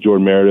there.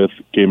 Jordan Meredith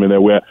came in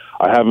there.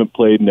 I haven't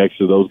played next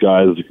to those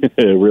guys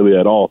really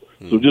at all,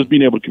 so just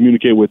being able to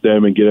communicate with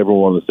them and get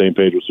everyone on the same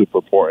page was super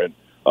important.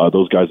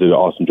 Those guys did an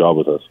awesome job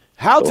with us.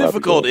 How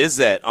difficult is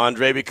that,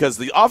 Andre? Because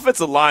the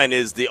offensive line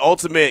is the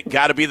ultimate,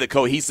 got to be the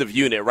cohesive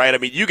unit, right? I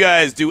mean, you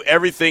guys do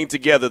everything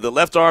together. The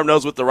left arm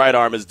knows what the right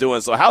arm is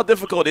doing. So how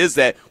difficult is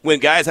that when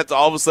guys have to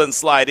all of a sudden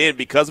slide in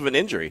because of an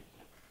injury?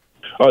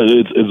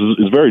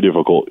 It's very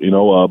difficult,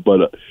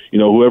 but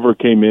whoever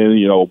came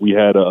in, we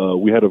had a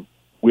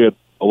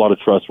lot of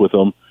trust with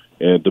them,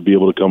 and to be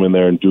able to come in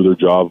there and do their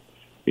job.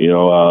 We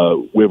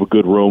have a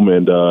good room,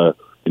 and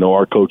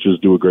our coaches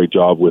do a great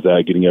job with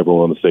that, getting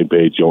everyone on the same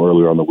page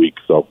earlier on the week.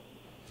 So,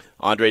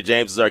 Andre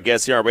James is our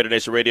guest here on Raider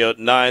Nation Radio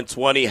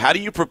 920. How do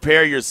you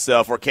prepare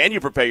yourself, or can you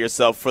prepare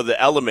yourself for the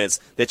elements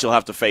that you'll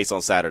have to face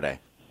on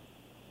Saturday?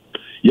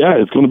 Yeah,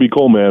 it's going to be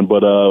cool, man.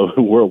 But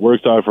we're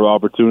excited for the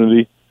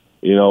opportunity.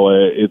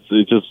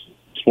 It's just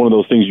one of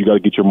those things you got to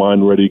get your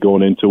mind ready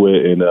going into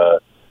it, and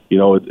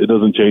it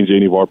doesn't change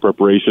any of our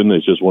preparation.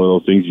 It's just one of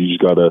those things you just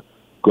got to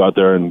go out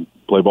there and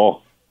play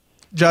ball.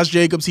 Josh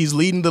Jacobs, he's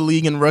leading the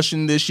league in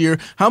rushing this year.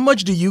 How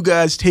much do you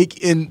guys take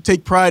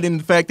pride in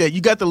the fact that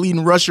you got the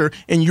leading rusher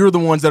and you're the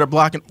ones that are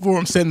blocking for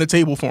him, setting the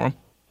table for him?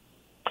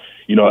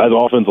 As an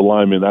offensive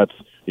lineman, that's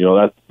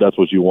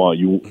what you want.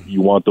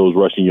 You want those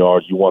rushing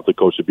yards. You want the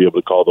coach to be able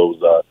to call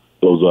those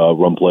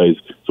run plays.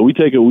 So we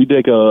take a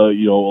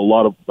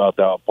lot about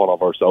that upon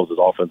of ourselves as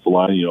offensive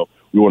line.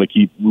 We want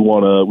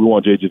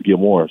JJ to get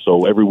more.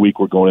 So every week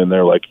we're going in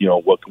there like,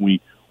 what can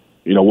we,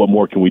 what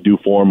more can we do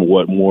for him?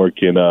 What more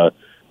can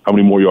how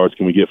many more yards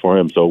can we get for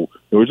him? So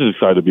we're just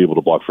excited to be able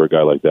to block for a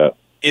guy like that.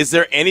 Is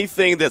there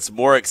anything that's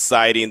more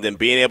exciting than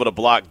being able to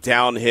block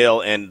downhill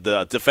and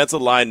the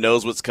defensive line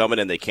knows what's coming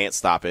and they can't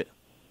stop it?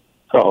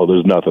 Oh,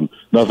 there's nothing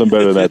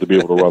better than that, to be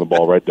able to run the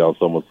ball right down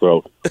someone's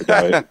throat. The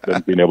guy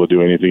doesn't being able to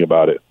do anything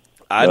about it.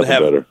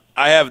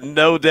 I have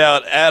no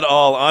doubt at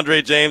all.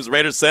 Andre James,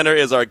 Raider Center,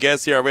 is our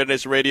guest here on Raider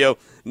Nation Radio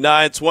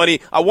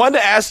 920. I wanted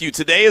to ask you,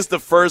 today is the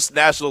first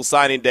National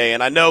Signing Day,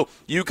 and I know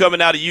you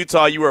coming out of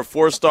Utah, you were a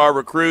 4-star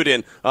recruit,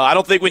 and I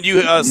don't think when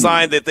you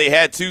signed that they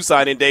had 2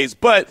 signing days,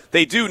 but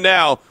they do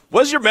now.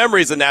 What's your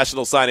memories of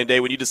National Signing Day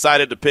when you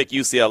decided to pick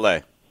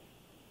UCLA?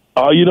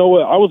 You know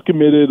what? I was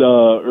committed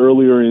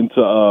earlier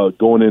into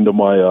going into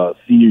my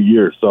senior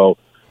year, so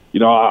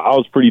I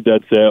was pretty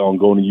dead set on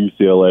going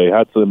to UCLA.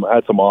 Had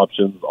some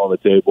options on the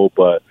table,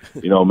 but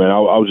man, I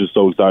was just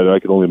so excited. I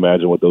could only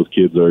imagine what those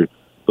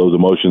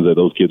emotions that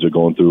those kids are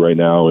going through right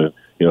now, and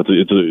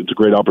it's a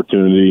great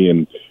opportunity.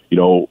 And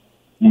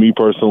me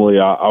personally,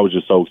 I was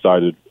just so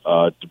excited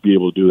to be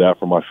able to do that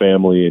for my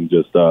family and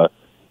just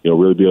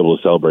really be able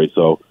to celebrate.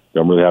 So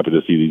I'm really happy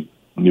to see these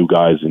new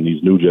guys and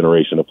these new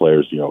generation of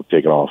players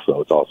taking off. So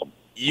it's awesome.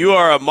 You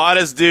are a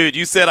modest dude.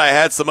 You said I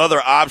had some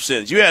other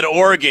options. You had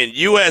Oregon,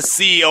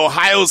 USC,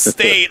 Ohio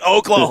State,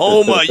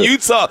 Oklahoma,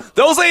 Utah.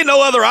 Those ain't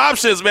no other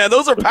options, man.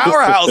 Those are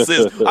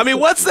powerhouses. I mean,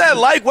 what's that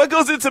like? What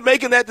goes into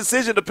making that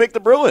decision to pick the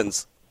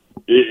Bruins?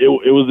 It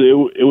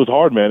was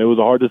hard, man. It was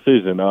a hard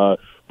decision.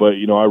 But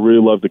I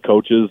really loved the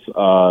coaches,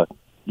 that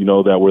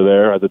were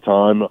there at the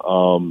time.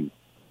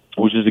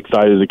 I was just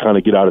excited to kind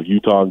of get out of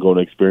Utah and go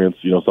and experience,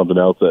 something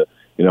else that,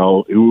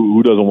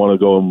 who doesn't want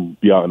to go and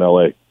be out in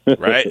L.A.?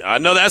 Right. I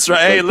know that's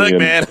right. Hey, look,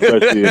 man.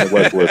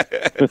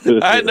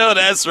 I know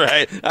that's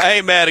right. I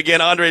ain't mad again.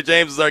 Andre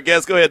James is our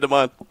guest. Go ahead,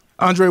 Damon.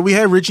 Andre, we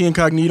had Richie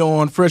Incognito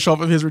on fresh off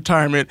of his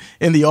retirement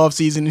in the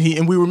offseason,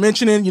 and we were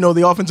mentioning,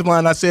 the offensive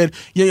line. I said,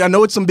 I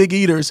know it's some big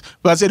eaters,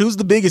 but I said, who's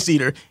the biggest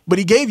eater? But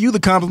he gave you the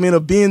compliment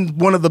of being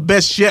one of the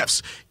best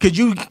chefs. Could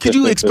you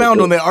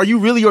expound on that? Are you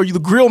the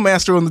grill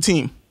master on the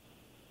team?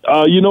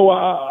 I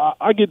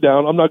get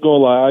down. I'm not going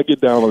to lie. I get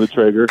down on the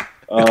Traeger.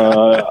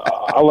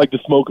 I like to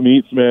smoke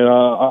meats, man.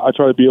 I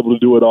try to be able to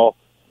do it all.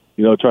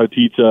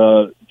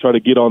 Try to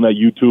get on that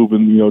YouTube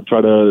and,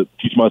 try to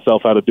teach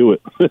myself how to do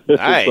it.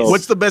 Nice. So,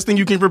 what's the best thing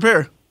you can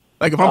prepare?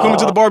 Like, if I'm coming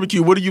to the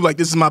barbecue, what are you like?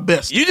 This is my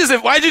best.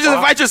 Why'd you just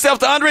invite yourself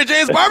to Andre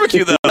James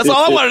barbecue, though? That's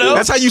all I want to know.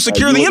 That's how you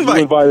secure the invite.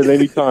 You invited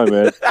any time,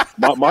 man.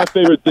 my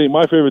favorite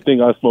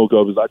thing I smoke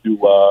of is I do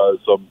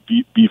some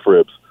beef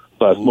ribs.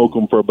 So I smoke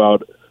them for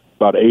about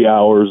 8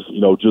 hours.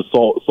 Just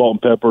salt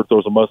and pepper.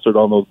 Throw some mustard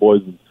on those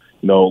boys, and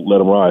let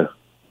them ride.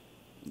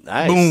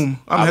 Nice. Boom.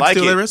 I'm I like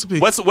steal it. that recipe.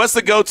 What's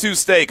the go-to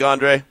steak,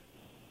 Andre?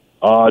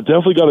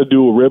 Definitely got to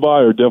do a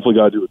ribeye, or definitely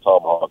got to do a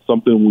tomahawk.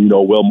 Something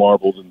well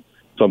marbled and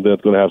something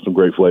that's going to have some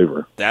great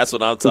flavor. That's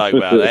what I'm talking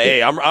about.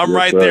 Hey, I'm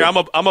right there.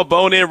 I'm a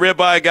bone-in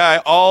ribeye guy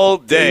all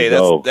day.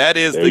 That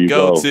is the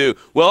go-to.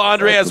 Well,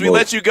 Andre, as we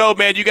let you go,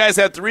 man, you guys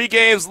have 3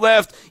 games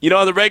left.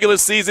 The regular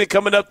season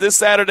coming up this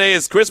Saturday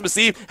is Christmas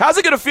Eve. How's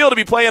it going to feel to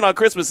be playing on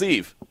Christmas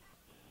Eve?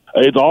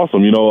 It's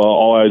awesome.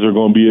 All eyes are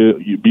going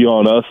to be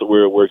on us.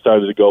 We're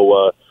excited to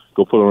go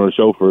put on a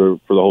show for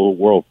the whole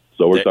world.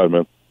 So we're excited,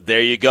 man.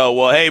 There you go.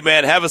 Well, hey,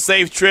 man, have a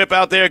safe trip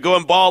out there. Go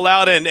and ball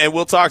out, and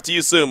we'll talk to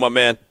you soon, my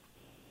man.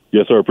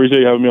 Yes, sir.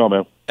 Appreciate you having me on,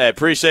 man. I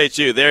appreciate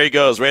you. There he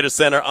goes, Raiders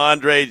center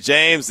Andre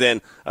James,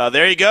 and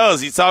there he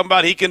goes. He's talking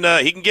about he can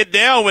get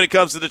down when it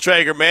comes to the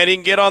Traeger, man. He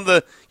can get on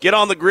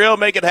the grill,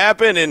 make it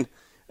happen, and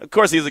of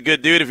course he's a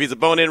good dude. If he's a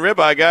bone-in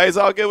ribeye guy, he's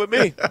all good with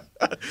me.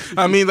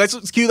 I mean,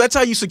 that's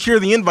how you secure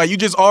the invite.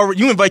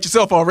 You invite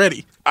yourself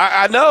already.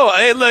 I know.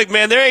 Hey, look,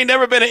 man, there ain't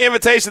never been an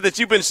invitation that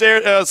you've been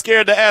scared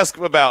to ask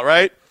about,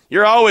 right?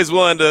 You're always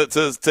willing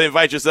to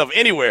invite yourself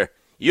anywhere.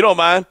 You don't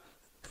mind.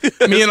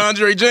 Me and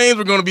Andre James,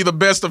 we're going to be the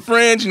best of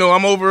friends. You know,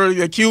 I'm over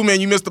at Q,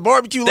 man. You missed the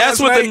barbecue last night. That's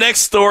what the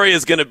next story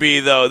is going to be,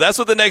 though. That's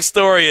what the next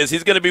story is.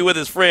 He's going to be with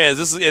his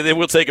friends. And then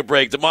we'll take a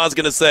break. Damon's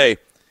going to say,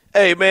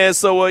 hey, man,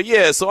 so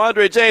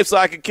Andre James, so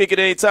I can kick it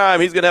anytime.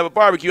 He's going to have a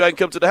barbecue. I can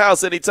come to the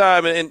house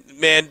anytime. And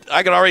man,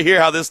 I can already hear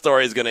how this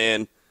story is going to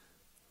end.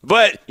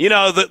 But, you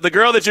know, the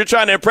girl that you're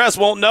trying to impress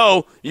won't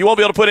know. You won't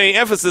be able to put any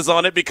emphasis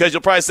on it because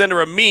you'll probably send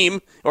her a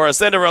meme or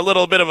send her a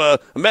little bit of a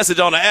message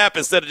on the app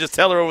instead of just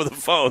tell her over the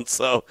phone.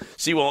 So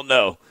she won't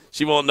know.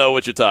 She won't know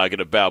what you're talking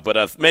about.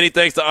 But many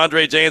thanks to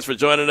Andre James for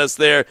joining us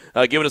there,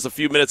 giving us a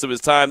few minutes of his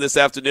time this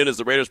afternoon as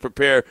the Raiders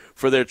prepare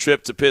for their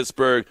trip to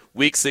Pittsburgh,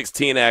 Week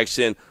 16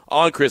 action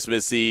on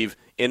Christmas Eve.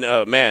 In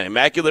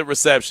immaculate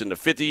reception, the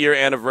 50-year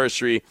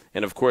anniversary,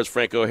 and, of course,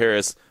 Franco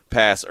Harris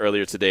passed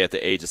earlier today at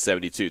the age of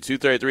 72.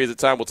 2:33 is the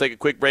time. We'll take a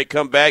quick break,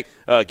 come back,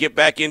 get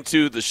back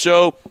into the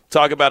show,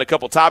 talk about a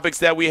couple topics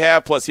that we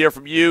have, plus hear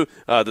from you.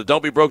 The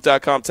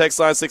don'tbebroke.com text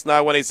line,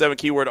 69187,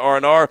 keyword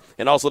R&R,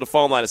 and also the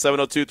phone line at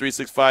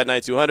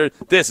 702-365-9200.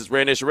 This is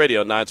Raider Nation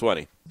Radio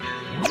 920.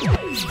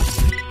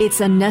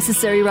 It's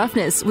Unnecessary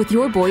Roughness with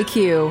your boy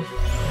Q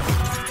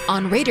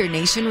on Raider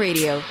Nation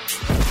Radio.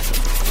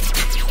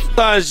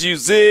 Sometimes you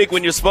zig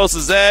when you're supposed to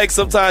zag.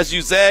 Sometimes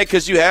you zag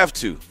because you have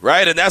to,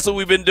 right? And that's what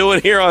we've been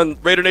doing here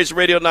on Raider Nation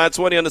Radio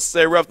 920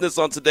 Unnecessary Roughness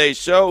on today's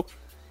show.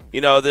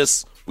 You know,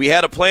 we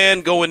had a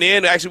plan going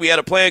in. Actually, we had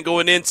a plan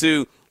going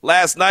into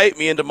last night.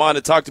 Me and Damon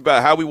had talked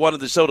about how we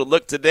wanted the show to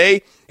look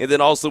today. And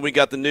then also we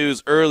got the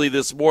news early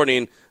this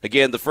morning.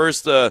 Again, the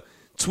first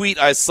tweet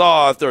I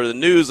saw, or the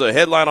news, a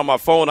headline on my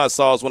phone I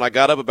saw is when I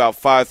got up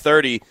about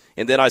 5:30.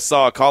 And then I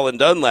saw Colin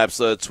Dunlap's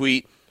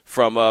tweet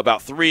from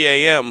about 3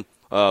 a.m.,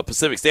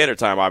 Pacific Standard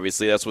Time,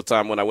 obviously. That's what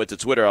time when I went to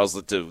Twitter, I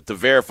was to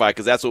verify,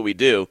 because that's what we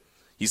do.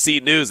 You see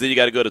news, then you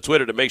got to go to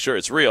Twitter to make sure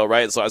it's real,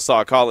 right? And so I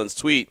saw Colin's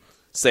tweet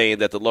saying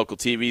that the local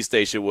TV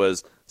station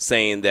was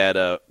saying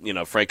that,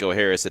 Franco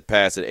Harris had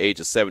passed at the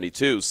age of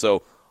 72.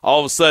 So all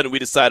of a sudden we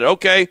decided,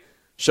 okay,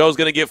 show's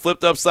going to get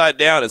flipped upside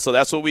down. And so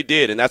that's what we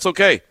did. And that's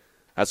okay.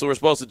 That's what we're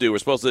supposed to do. We're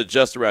supposed to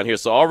adjust around here.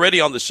 So already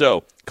on the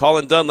show,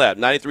 Colin Dunlap,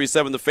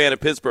 93.7 The Fan in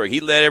Pittsburgh.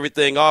 He led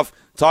everything off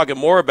talking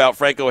more about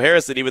Franco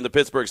Harris than even the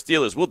Pittsburgh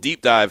Steelers. We'll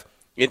deep dive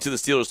into the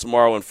Steelers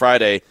tomorrow and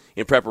Friday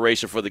in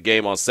preparation for the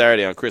game on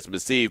Saturday on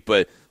Christmas Eve.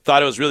 But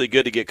thought it was really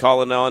good to get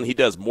Colin on. He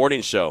does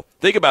morning show.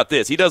 Think about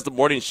this. He does the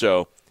morning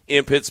show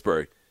in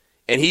Pittsburgh.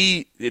 And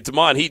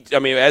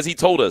as he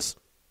told us,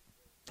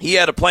 he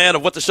had a plan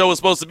of what the show was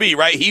supposed to be,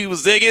 right? He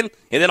was zigging,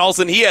 and then all of a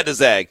sudden he had to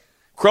zag.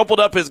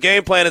 Crumpled up his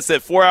game plan and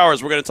said 4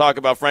 hours we're going to talk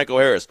about Franco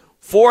Harris.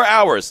 4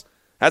 hours.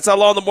 That's how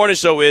long the morning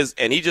show is,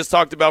 and he just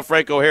talked about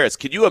Franco Harris.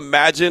 Can you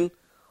imagine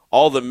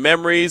all the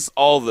memories,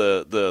 all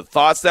the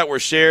thoughts that were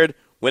shared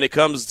when it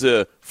comes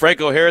to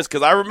Franco Harris?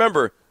 Because I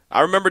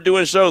remember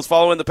doing shows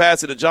following the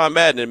passing of John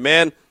Madden, and,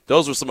 man,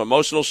 those were some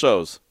emotional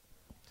shows.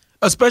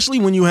 Especially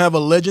when you have a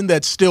legend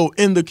that's still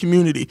in the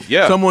community.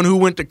 Yeah. Someone who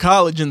went to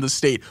college in the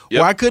state. Yep.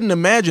 Well, I couldn't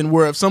imagine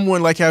where if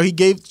someone like how he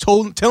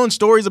telling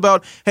stories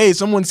about, hey,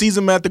 someone sees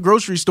him at the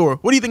grocery store.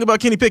 What do you think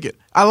about Kenny Pickett?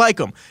 I like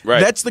him. Right.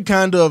 That's the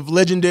kind of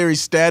legendary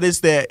status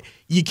that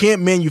you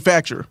can't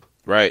manufacture.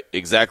 Right,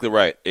 exactly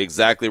right.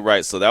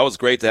 So that was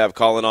great to have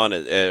Colin on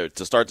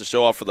to start the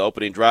show off for the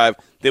opening drive.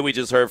 Then we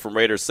just heard from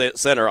Raiders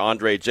center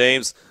Andre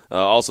James,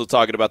 also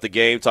talking about the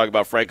game, talking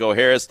about Franco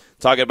Harris,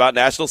 talking about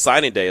National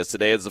Signing Day, as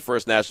today is the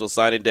first National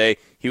Signing Day.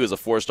 He was a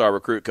 4-star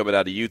recruit coming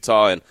out of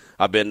Utah, and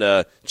I've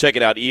been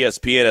checking out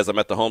ESPN as I'm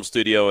at the home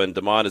studio, and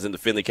Damon is in the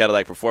Finley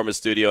Cadillac Performance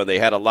Studio, and they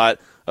had a lot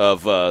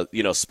of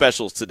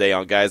specials today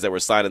on guys that were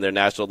signing their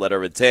national letter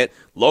of intent.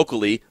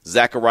 Locally,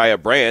 Zachariah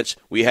Branch,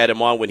 we had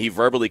him on when he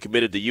verbally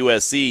committed to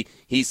USC.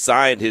 He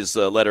signed his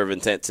letter of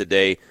intent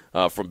today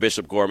from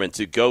Bishop Gorman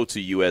to go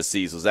to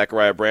USC. So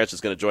Zachariah Branch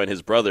is going to join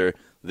his brother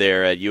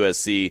there at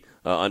USC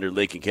under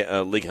Lincoln.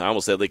 I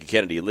almost said Lincoln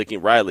Kennedy.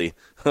 Lincoln Riley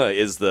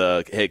is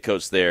the head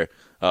coach there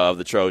of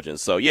the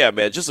Trojans. So, yeah,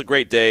 man, just a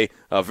great day.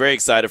 Very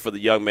excited for the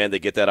young men that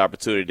get that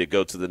opportunity to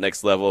go to the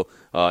next level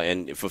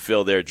and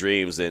fulfill their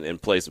dreams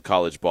and play some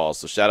college ball.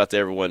 So shout out to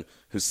everyone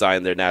who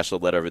signed their national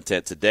letter of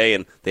intent today.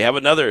 And they have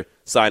another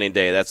signing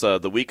day. That's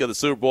the week of the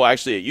Super Bowl.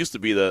 Actually, it used to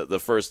be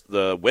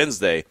the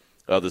Wednesday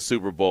of the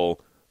Super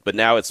Bowl, but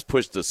now it's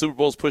pushed. The Super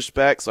Bowl's pushed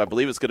back, so I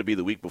believe it's going to be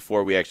the week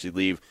before we actually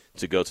leave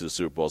to go to the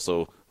Super Bowl.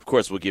 So, of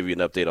course, we'll give you an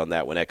update on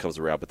that when that comes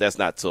around, but that's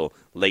not till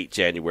late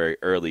January,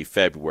 early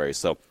February.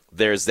 So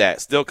there's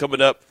that. Still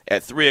coming up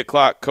at 3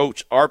 o'clock,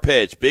 Coach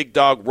Arpege, Big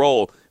Dog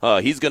Roll.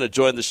 He's going to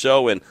join the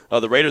show, and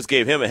the Raiders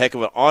gave him a heck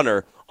of an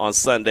honor on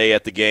Sunday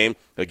at the game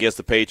against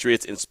the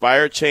Patriots.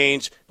 Inspire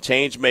Change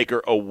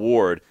Changemaker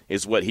Award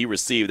is what he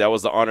received. That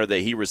was the honor that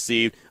he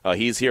received.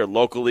 He's here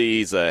locally.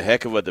 He's a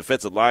heck of a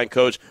defensive line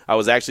coach. I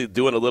was actually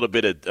doing a little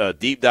bit of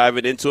deep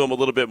diving into him a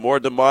little bit more,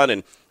 Damon,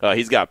 and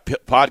he's got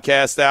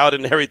podcasts out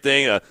and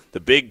everything, the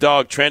Big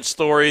Dog Trench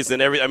stories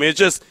and everything. I mean,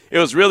 it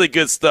was really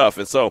good stuff.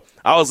 And so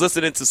I was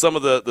listening to some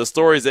of the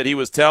stories that he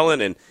was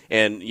telling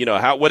and you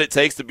know, what it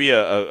takes to be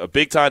a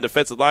big-time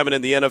defensive lineman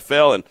in the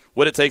NFL and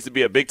what it takes to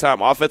be a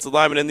big-time offensive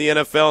lineman in the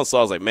NFL. And so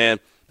I was like, man,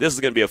 this is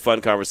going to be a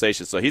fun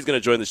conversation. So he's going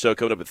to join the show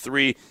coming up at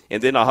 3,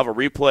 and then I'll have a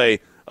replay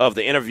of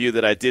the interview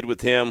that I did with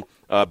him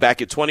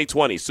back in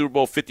 2020, Super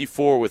Bowl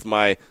 54, with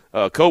my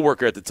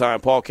coworker at the time,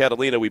 Paul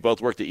Catalina. We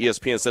both worked at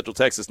ESPN Central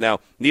Texas.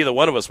 Now, neither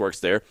one of us works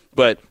there,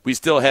 but we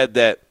still had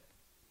that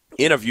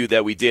interview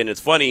that we did. And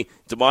it's funny,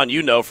 Damon,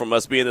 you know, from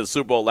us being in the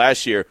Super Bowl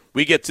last year,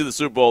 we get to the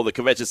Super Bowl, the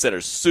convention center,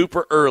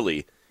 super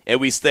early, and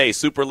we stay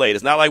super late.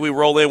 It's not like we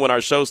roll in when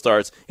our show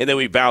starts and then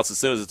we bounce as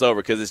soon as it's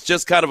over, because it's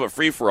just kind of a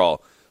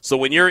free-for-all. So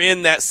when you're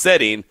in that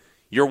setting,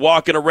 you're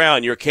walking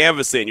around, you're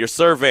canvassing, you're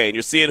surveying,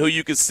 you're seeing who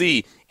you can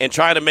see and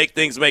trying to make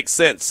things make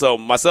sense. So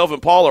myself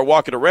and Paul are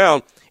walking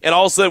around, and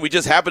all of a sudden we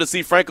just happen to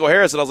see Franco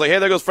Harris. And I was like, hey,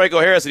 there goes Franco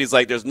Harris. And he's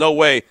like, there's no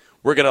way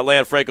we're going to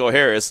land Franco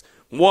Harris.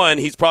 One,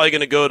 he's probably going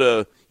to go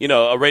to, you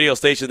know, a radio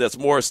station that's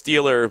more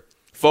Steeler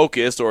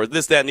focused or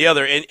this, that, and the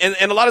other. And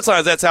a lot of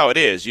times that's how it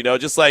is, you know,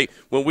 just like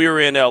when we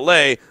were in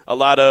L.A., a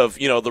lot of,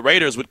 you know, the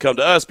Raiders would come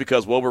to us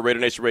because, well, we're Raider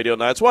Nation Radio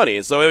 920.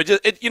 And so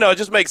it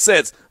just makes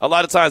sense. A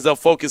lot of times they'll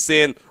focus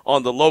in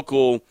on the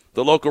local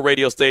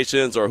radio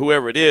stations or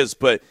whoever it is,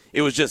 but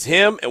it was just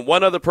him and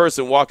one other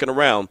person walking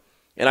around.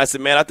 And I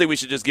said, man, I think we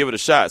should just give it a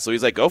shot. So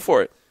he's like, go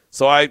for it.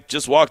 So I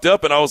just walked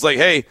up and I was like,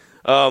 hey,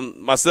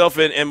 myself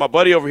and my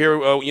buddy over here,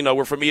 you know,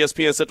 we're from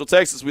ESPN Central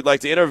Texas. We'd like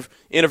to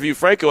interview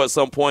Franco at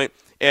some point.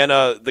 And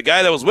the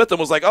guy that was with him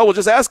was like, oh, well,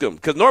 just ask him.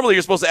 Because normally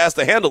you're supposed to ask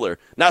the handler,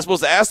 not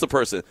supposed to ask the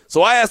person.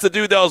 So I asked the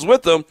dude that was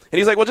with him, and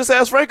he's like, well, just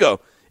ask Franco.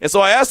 And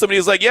so I asked him, and he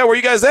was like, yeah, where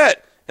you guys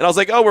at? And I was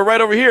like, oh, we're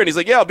right over here. And he's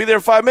like, yeah, I'll be there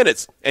in 5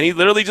 minutes. And he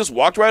literally just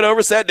walked right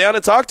over, sat down,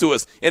 and talked to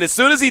us. And as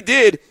soon as he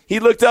did,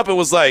 he looked up and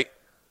was like,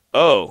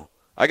 oh,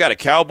 I got a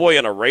Cowboy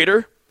and a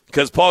Raider?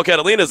 Because Paul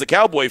Catalina is a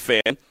Cowboy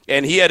fan,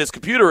 and he had his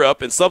computer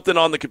up, and something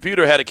on the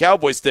computer had a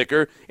Cowboy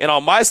sticker, and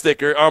on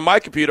my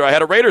computer, I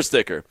had a Raider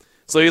sticker.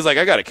 So he's like,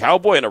 I got a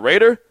Cowboy and a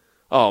Raider?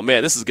 Oh,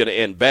 man, this is going to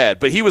end bad.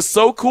 But he was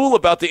so cool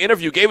about the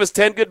interview. Gave us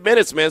 10 good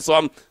minutes, man. So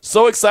I'm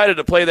so excited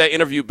to play that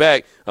interview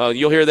back.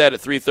 You'll hear that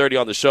at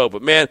 3:30 on the show.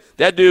 But, man,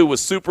 that dude was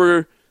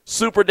super,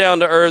 super down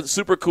to earth,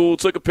 super cool.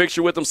 Took a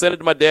picture with him, sent it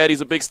to my dad.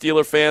 He's a big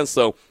Steeler fan.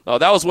 So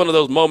that was one of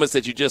those moments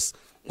that you just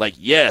 – like,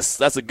 yes,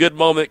 that's a good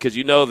moment because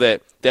you know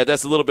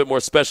that's a little bit more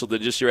special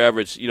than just your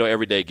average, you know,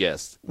 everyday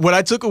guest. What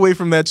I took away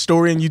from that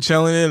story and you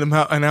telling it and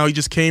how he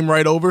just came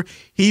right over,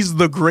 he's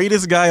the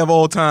greatest guy of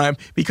all time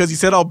because he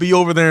said, I'll be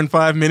over there in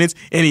 5 minutes,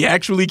 and he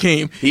actually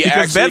came.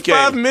 Because that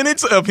 5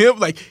 minutes of him,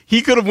 like,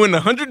 he could have went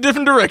 100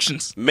 different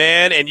directions.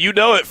 Man, and you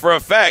know it for a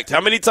fact.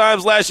 How many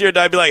times last year did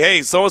I be like,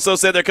 hey, so-and-so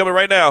said they're coming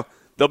right now.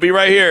 They'll be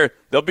right here.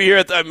 They'll be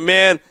here.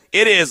 Man,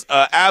 it is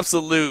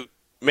absolute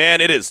 –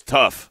 man, it is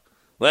tough.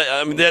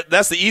 I mean,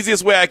 that's the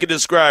easiest way I could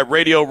describe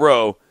Radio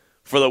Row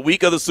for the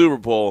week of the Super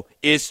Bowl.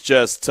 It's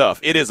just tough.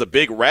 It is a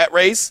big rat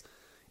race,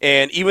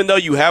 and even though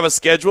you have a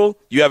schedule,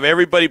 you have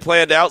everybody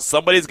planned out,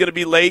 somebody's going to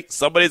be late,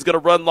 somebody's going to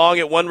run long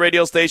at one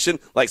radio station.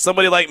 Like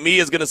somebody like me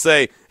is going to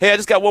say, hey, I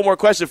just got one more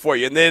question for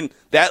you, and then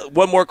that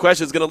one more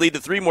question is going to lead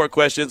to 3 more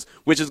questions,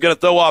 which is going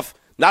to throw off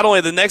not only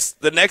the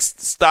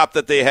next stop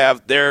that they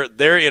have,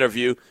 their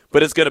interview,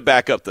 but it's going to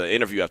back up the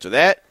interview after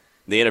that.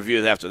 The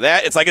interview after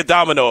that, it's like a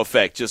domino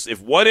effect. Just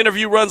if one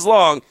interview runs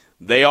long,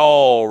 they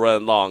all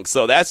run long.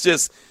 So that's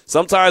just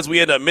sometimes we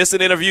end up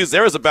missing interviews.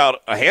 There was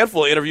about a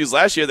handful of interviews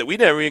last year that we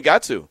never even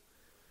got to,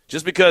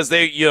 just because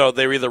they're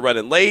either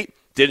running late,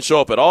 didn't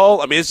show up at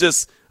all. I mean, it's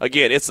just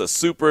again, it's a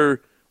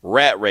super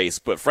rat race.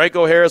 But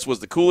Franco Harris was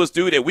the coolest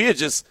dude, and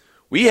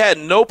we had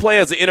no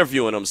plans of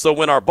interviewing him. So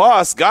when our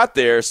boss got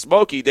there,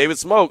 Smokey, David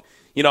Smoke,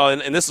 you know,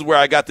 and this is where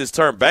I got this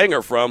term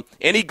banger from.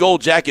 Any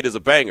gold jacket is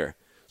a banger.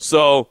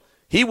 So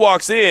he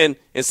walks in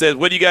and says,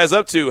 what are you guys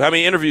up to? How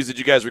many interviews did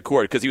you guys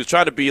record? Because he was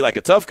trying to be like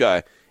a tough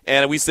guy.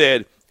 And we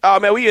said, oh,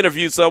 man, we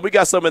interviewed some. We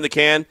got some in the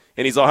can.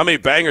 And he's like, how many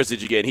bangers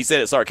did you get? And he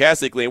said it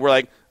sarcastically. And we're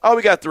like, oh,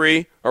 we got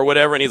 3 or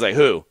whatever. And he's like,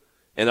 who?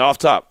 And off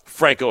top,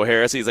 Franco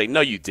Harris. He's like,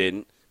 no, you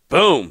didn't.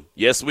 Boom.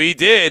 Yes, we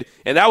did.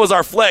 And that was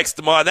our flex,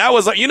 Damon. That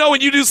was, you know,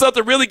 when you do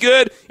something really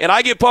good and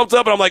I get pumped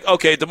up and I'm like,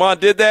 okay, Damon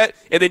did that.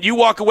 And then you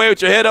walk away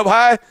with your head up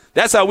high.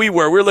 That's how we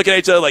were. We're looking at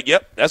each other like,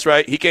 yep, that's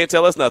right. He can't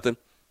tell us nothing.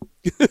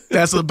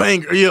 That's a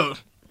banger. Yo,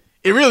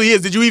 it really is.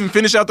 Did you even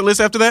finish out the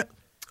list after that?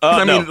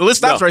 I mean, the list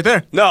stops right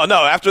there. No.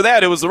 After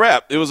that, it was a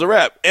wrap. It was a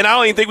wrap. And I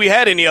don't even think we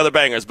had any other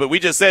bangers, but we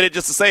just said it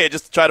just to say it,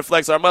 just to try to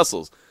flex our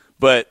muscles.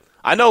 But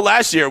I know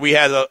last year we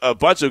had a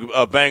bunch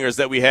of bangers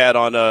that we had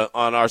on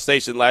our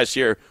station last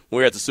year when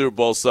we were at the Super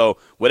Bowl. So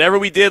whatever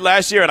we did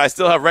last year, and I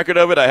still have record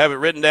of it, I have it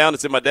written down.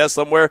 It's in my desk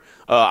somewhere.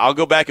 I'll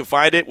go back and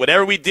find it.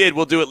 Whatever we did,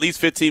 we'll do at least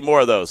 15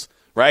 more of those,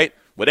 right?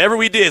 Whatever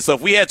we did. So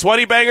if we had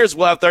 20 bangers,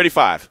 we'll have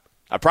 35.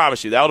 I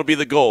promise you, that will be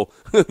the goal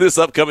this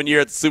upcoming year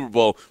at the Super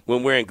Bowl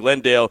when we're in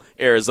Glendale,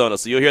 Arizona.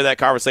 So you'll hear that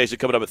conversation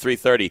coming up at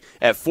 3:30.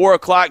 At 4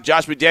 o'clock,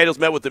 Josh McDaniels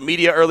met with the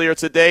media earlier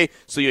today,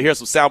 so you'll hear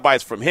some sound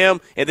bites from him.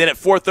 And then at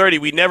 4:30,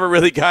 we never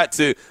really got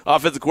to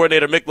offensive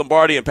coordinator Mick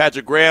Lombardi and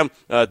Patrick Graham.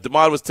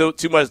 Damon was too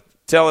much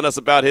telling us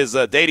about his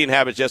dating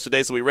habits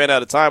yesterday, so we ran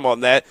out of time on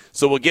that.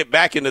 So we'll get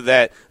back into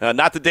that,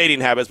 not the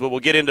dating habits, but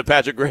we'll get into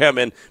Patrick Graham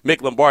and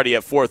Mick Lombardi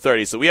at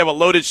 4:30. So we have a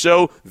loaded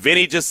show.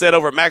 Vinny just said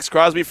over Max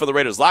Crosby for the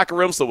Raiders locker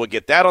room, so we'll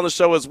get that on the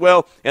show as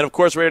well. And, of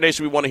course, Raider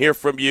Nation, we want to hear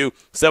from you,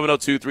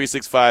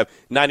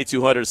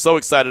 702-365-9200. So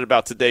excited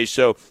about today's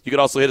show. You can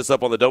also hit us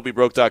up on the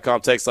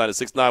don'tbebroke.com text line at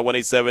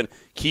 69187,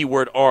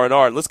 keyword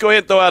R&R. Let's go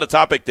ahead and throw out a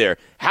topic there.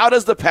 How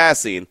does the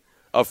passing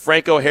of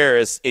Franco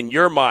Harris, in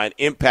your mind,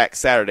 impact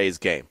Saturday's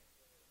game?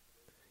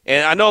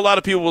 And I know a lot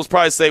of people will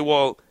probably say,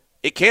 well,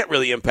 it can't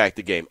really impact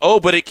the game. Oh,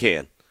 but it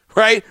can,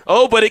 right?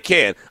 Oh, but it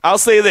can. I'll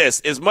say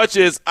this, as much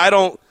as I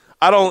don't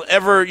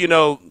ever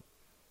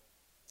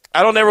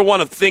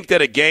want to think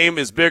that a game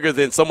is bigger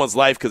than someone's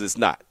life, because it's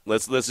not.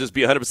 Let's just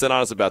be 100%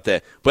 honest about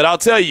that. But I'll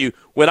tell you,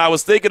 when I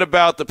was thinking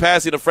about the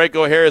passing of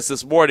Franco Harris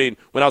this morning,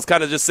 when I was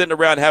kind of just sitting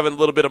around having a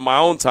little bit of my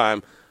own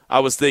time,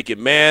 I was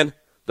thinking, man,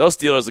 those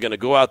Steelers are going to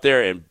go out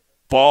there and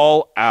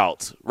ball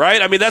out,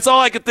 right? I mean, that's all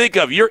I could think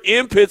of. You're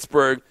in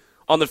Pittsburgh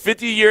on the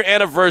 50-year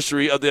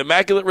anniversary of the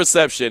Immaculate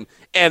Reception,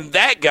 and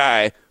that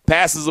guy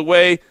passes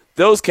away.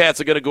 Those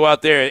cats are going to go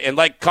out there, and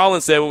like Colin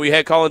said when we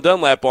had Colin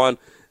Dunlap on,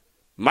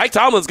 Mike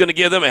Tomlin's going to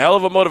give them a hell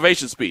of a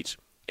motivation speech,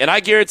 and I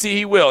guarantee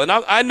he will. And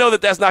I know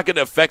that that's not going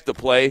to affect the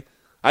play.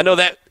 I know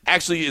that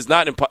actually is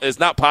not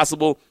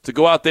possible to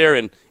go out there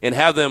and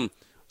have them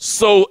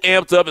so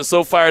amped up and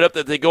so fired up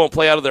that they go and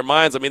play out of their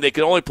minds. I mean, they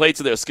can only play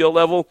to their skill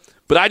level,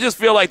 but I just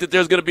feel like that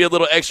there's going to be a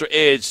little extra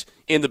edge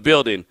in the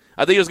building.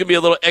 I think there's going to be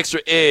a little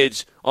extra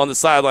edge on the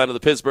sideline of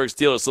the Pittsburgh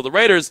Steelers. So the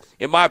Raiders,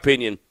 in my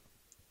opinion,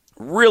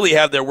 really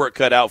have their work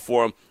cut out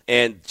for them.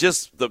 And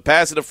just the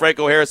passing of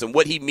Franco Harris and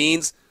what he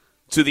means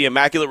to the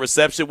Immaculate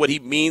Reception, what he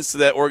means to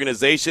that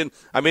organization.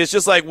 I mean, it's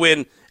just like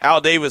when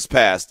Al Davis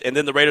passed, and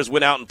then the Raiders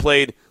went out and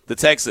played the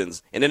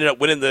Texans and ended up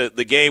winning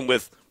the game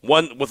with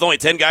only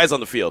 10 guys on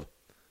the field.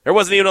 There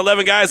wasn't even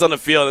 11 guys on the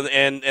field,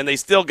 and they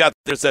still got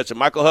the interception.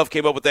 Michael Huff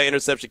came up with that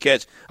interception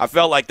catch. I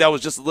felt like that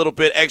was just a little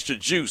bit extra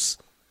juice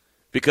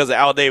because of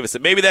Al Davis.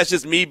 And maybe that's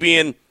just me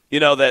being,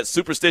 that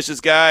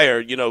superstitious guy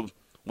or,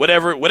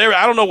 whatever.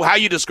 I don't know how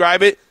you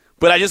describe it,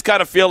 but I just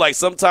kind of feel like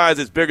sometimes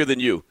it's bigger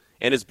than you,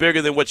 and it's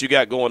bigger than what you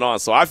got going on.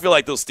 So I feel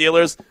like those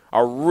Steelers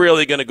are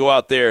really going to go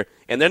out there,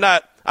 and they're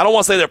not – I don't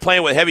want to say they're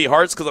playing with heavy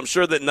hearts because I'm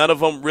sure that none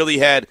of them really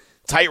had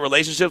tight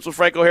relationships with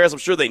Franco Harris. I'm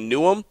sure they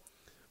knew him.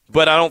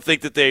 But I don't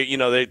think that they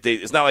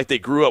it's not like they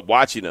grew up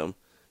watching him,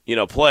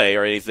 play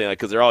or anything,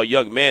 because they're all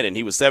young men, and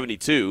he was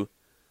 72.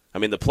 I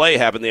mean, the play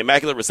happened, the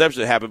Immaculate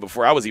Reception happened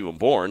before I was even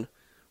born,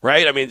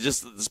 right? I mean,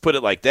 just put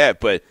it like that.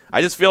 But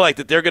I just feel like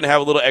that they're going to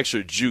have a little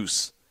extra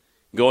juice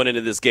going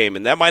into this game,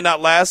 and that might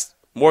not last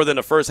more than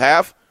the first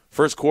half,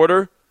 first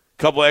quarter,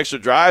 couple extra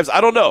drives.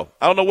 I don't know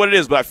what it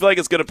is, but I feel like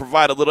it's going to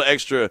provide a little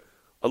extra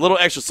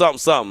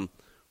something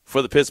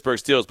for the Pittsburgh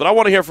Steelers. But I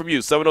want to hear from you,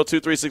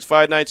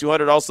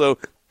 702-365-9200. Also,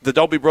 the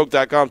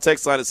don'tbebroke.com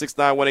text line at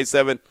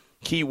 69187,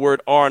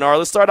 keyword R&R.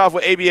 Let's start off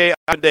with ABA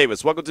Ivan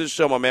Davis. Welcome to the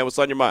show, my man. What's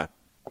on your mind?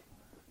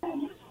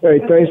 Hey,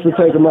 thanks for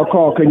taking my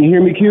call. Can you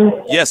hear me,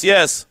 Q?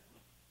 Yes.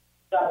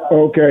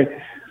 Okay.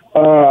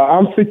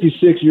 I'm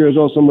 56 years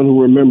old, someone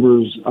who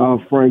remembers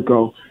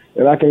Franco.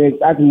 And I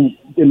can,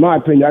 in my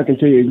opinion, I can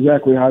tell you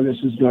exactly how this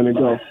is going to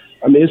go.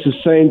 I mean, it's the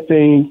same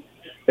thing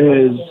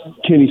as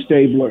Kenny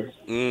Stabler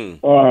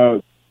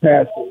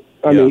passing.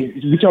 I mean,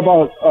 you talk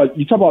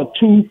about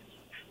two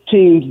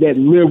teams that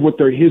live with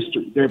their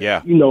history. They're,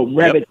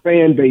 rabid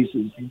fan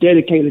bases,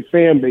 dedicated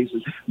fan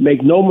bases.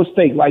 Make no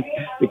mistake, like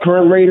the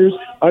current Raiders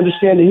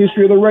understand the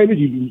history of the Raiders.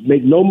 You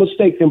make no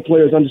mistake, them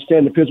players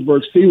understand the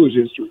Pittsburgh Steelers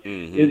history.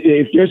 Mm-hmm.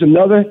 If there's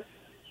another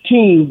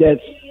team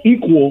that's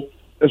equal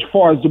as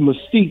far as the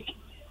mystique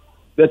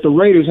that the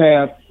Raiders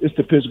have, it's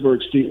the Pittsburgh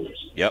Steelers.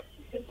 Yep.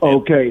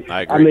 Okay.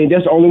 I agree. I mean,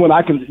 that's the only one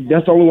I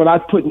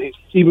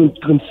even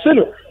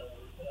consider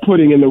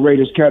putting in the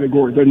Raiders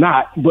category. They're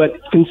not, but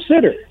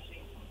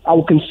I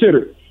will consider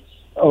it.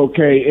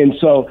 Okay, and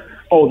so,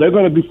 they're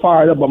going to be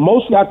fired up, but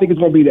mostly I think it's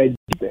going to be that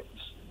defense.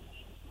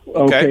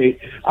 Okay.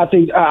 I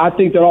think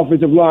that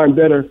offensive line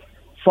better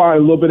find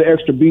a little bit of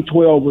extra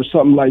B12 or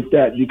something like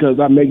that, because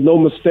I make no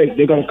mistake,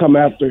 they're going to come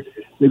after.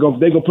 They're going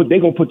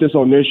to put this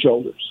on their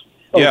shoulders.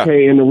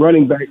 Okay, and the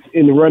running back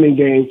in the running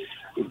game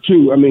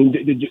too. I mean,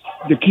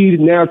 the key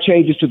now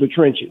changes to the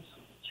trenches.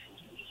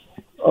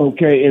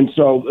 Okay, and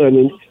so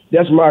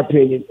that's my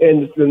opinion.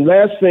 And the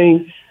last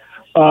thing.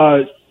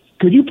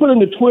 Could you put in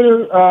the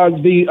Twitter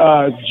the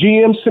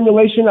GM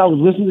simulation? I was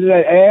listening to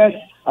that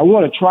ad. I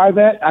want to try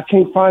that. I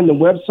can't find the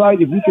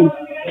website. If you can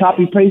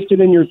copy paste it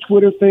in your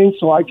Twitter thing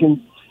so I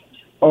can,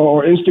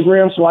 or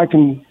Instagram so I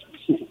can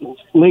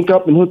link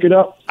up and hook it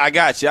up. I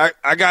got you.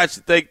 I got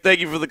you. Thank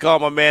you for the call,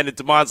 my man. And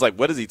Damon's like,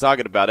 what is he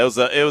talking about? It was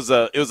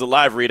a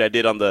live read I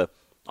did on the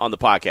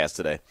podcast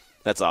today.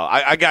 That's all.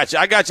 I got you.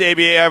 I got you,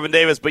 ABA Ivan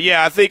Davis. But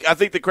yeah, I think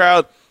the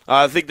crowd.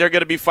 I think they're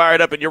going to be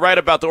fired up. And you're right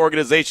about the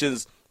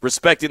organizations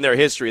respecting their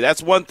history.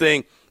 That's one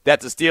thing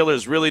that the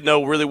Steelers really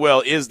know really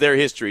well is their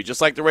history,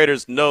 just like the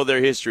Raiders know their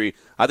history.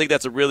 I think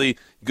that's a really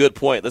good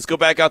point. Let's go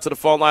back out to the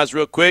phone lines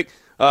real quick.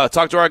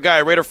 Talk to our guy,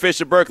 Raider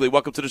Fish in Berkeley.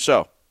 Welcome to the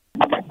show.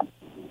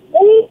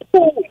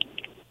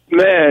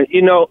 Man,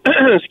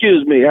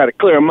 excuse me, I had to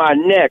clear my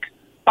neck.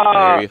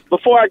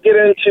 Before I get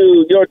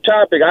into your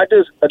topic,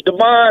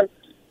 Devon,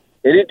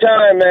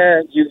 anytime,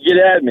 man, you get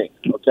at me,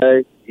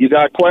 okay? You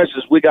got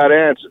questions, we got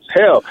answers.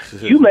 Hell,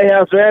 you may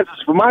have some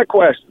answers for my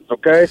questions,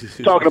 okay?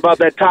 Talking about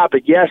that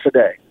topic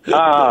yesterday.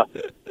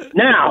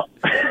 Now,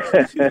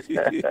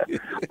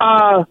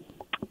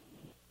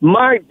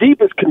 my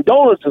deepest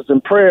condolences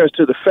and prayers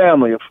to the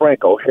family of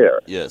Franco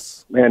Harris.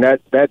 Yes. Man,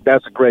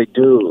 that's a great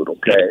dude,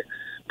 okay?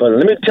 But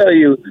let me tell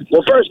you,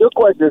 well, first, your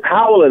question is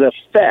how will it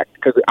affect?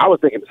 Because I was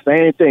thinking the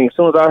same thing. As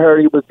soon as I heard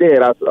he was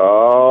dead, I said,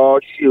 oh,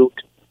 shoot.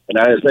 And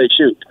I didn't say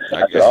shoot.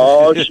 I said,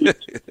 oh, shoot.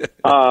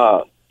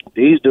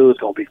 These dudes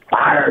going to be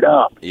fired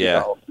up.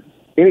 Yeah.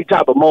 Any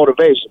type of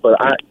motivation. But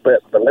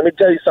let me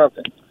tell you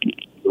something.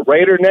 The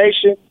Raider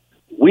Nation,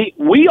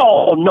 we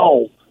all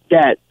know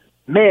that,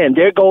 man,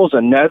 there goes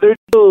another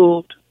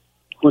dude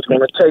who's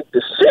going to take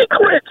the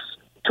secrets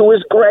to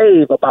his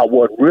grave about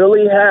what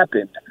really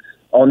happened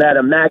on that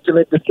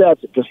immaculate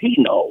deception, because he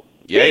knows.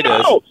 Yeah, he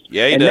does.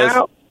 Yeah, he does.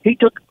 Now he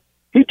took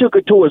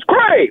it to his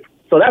grave.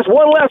 So that's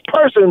one less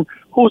person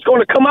who's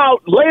going to come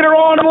out later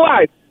on in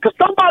life. Because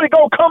somebody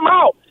going to come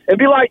out and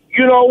be like,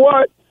 you know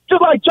what?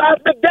 Just like Josh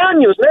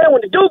McDaniels, man,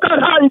 when the dude got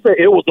hot, he said,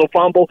 it was a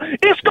fumble.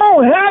 It's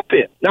going to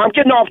happen. Now, I'm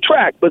getting off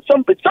track, but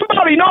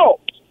somebody knows.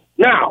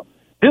 Now,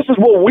 this is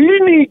what we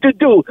need to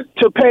do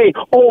to pay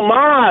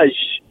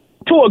homage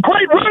to a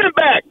great running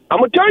back. I'm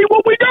going to tell you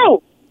what we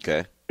do.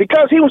 Okay.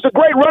 Because he was a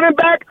great running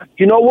back,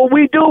 you know what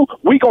we do?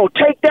 We going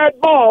to take that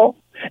ball,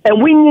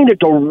 and we needed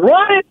to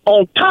run it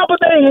on top of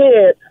their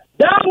head,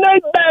 down their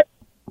back,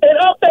 and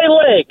up their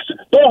legs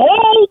the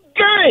whole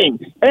game.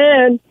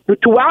 And the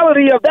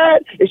duality of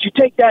that is you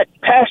take that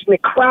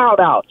passionate crowd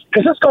out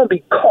because it's going to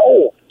be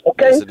cold,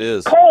 okay? Yes, it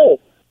is.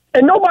 Cold.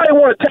 And nobody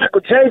want to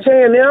tackle JJ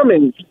and them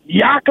and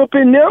Jakob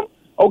and them,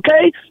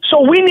 okay?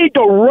 So we need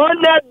to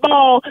run that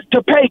ball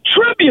to pay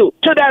tribute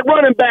to that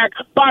running back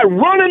by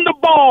running the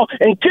ball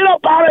and get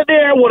up out of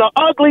there with an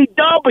ugly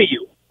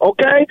W,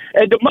 okay?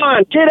 And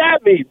Damon, get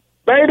at me,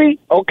 baby,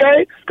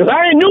 okay? Because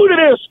I ain't new to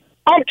this.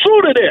 I'm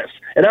true to this.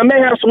 And I may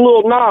have some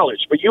little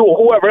knowledge for you or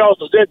whoever else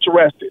is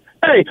interested.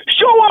 Hey,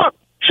 show up,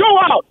 show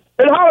out,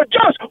 and holler,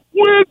 just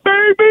win,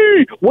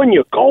 baby, when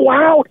you go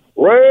out,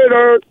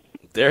 Raiders.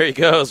 There he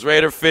goes,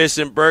 Raider Fish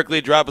in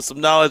Berkeley, dropping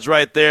some knowledge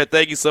right there.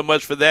 Thank you so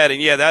much for that.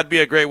 And, yeah, that'd be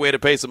a great way to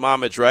pay some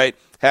homage, right?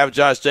 Have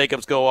Josh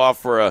Jacobs go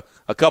off for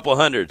a couple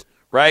hundred,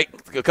 right?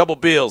 A couple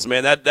bills,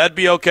 man. That'd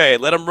be okay.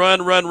 Let him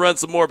run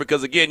some more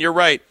because, again, you're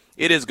right.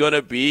 It is going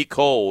to be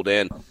cold.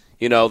 And,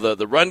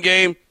 the run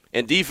game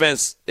and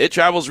defense, it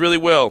travels really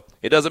well.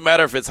 It doesn't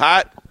matter if it's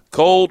hot,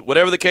 cold,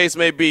 whatever the case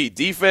may be.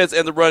 Defense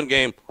and the run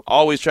game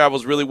always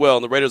travels really well,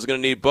 and the Raiders are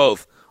going to need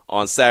both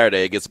on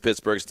Saturday against the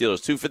Pittsburgh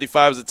Steelers.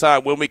 2:55 is the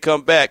time. When we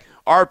come back,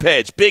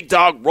 Arpege, Big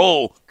Dog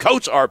Roll.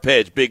 Coach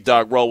Arpege, Big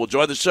Dog Roll will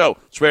join the show.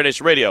 It's Raider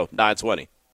Nation Radio, 920.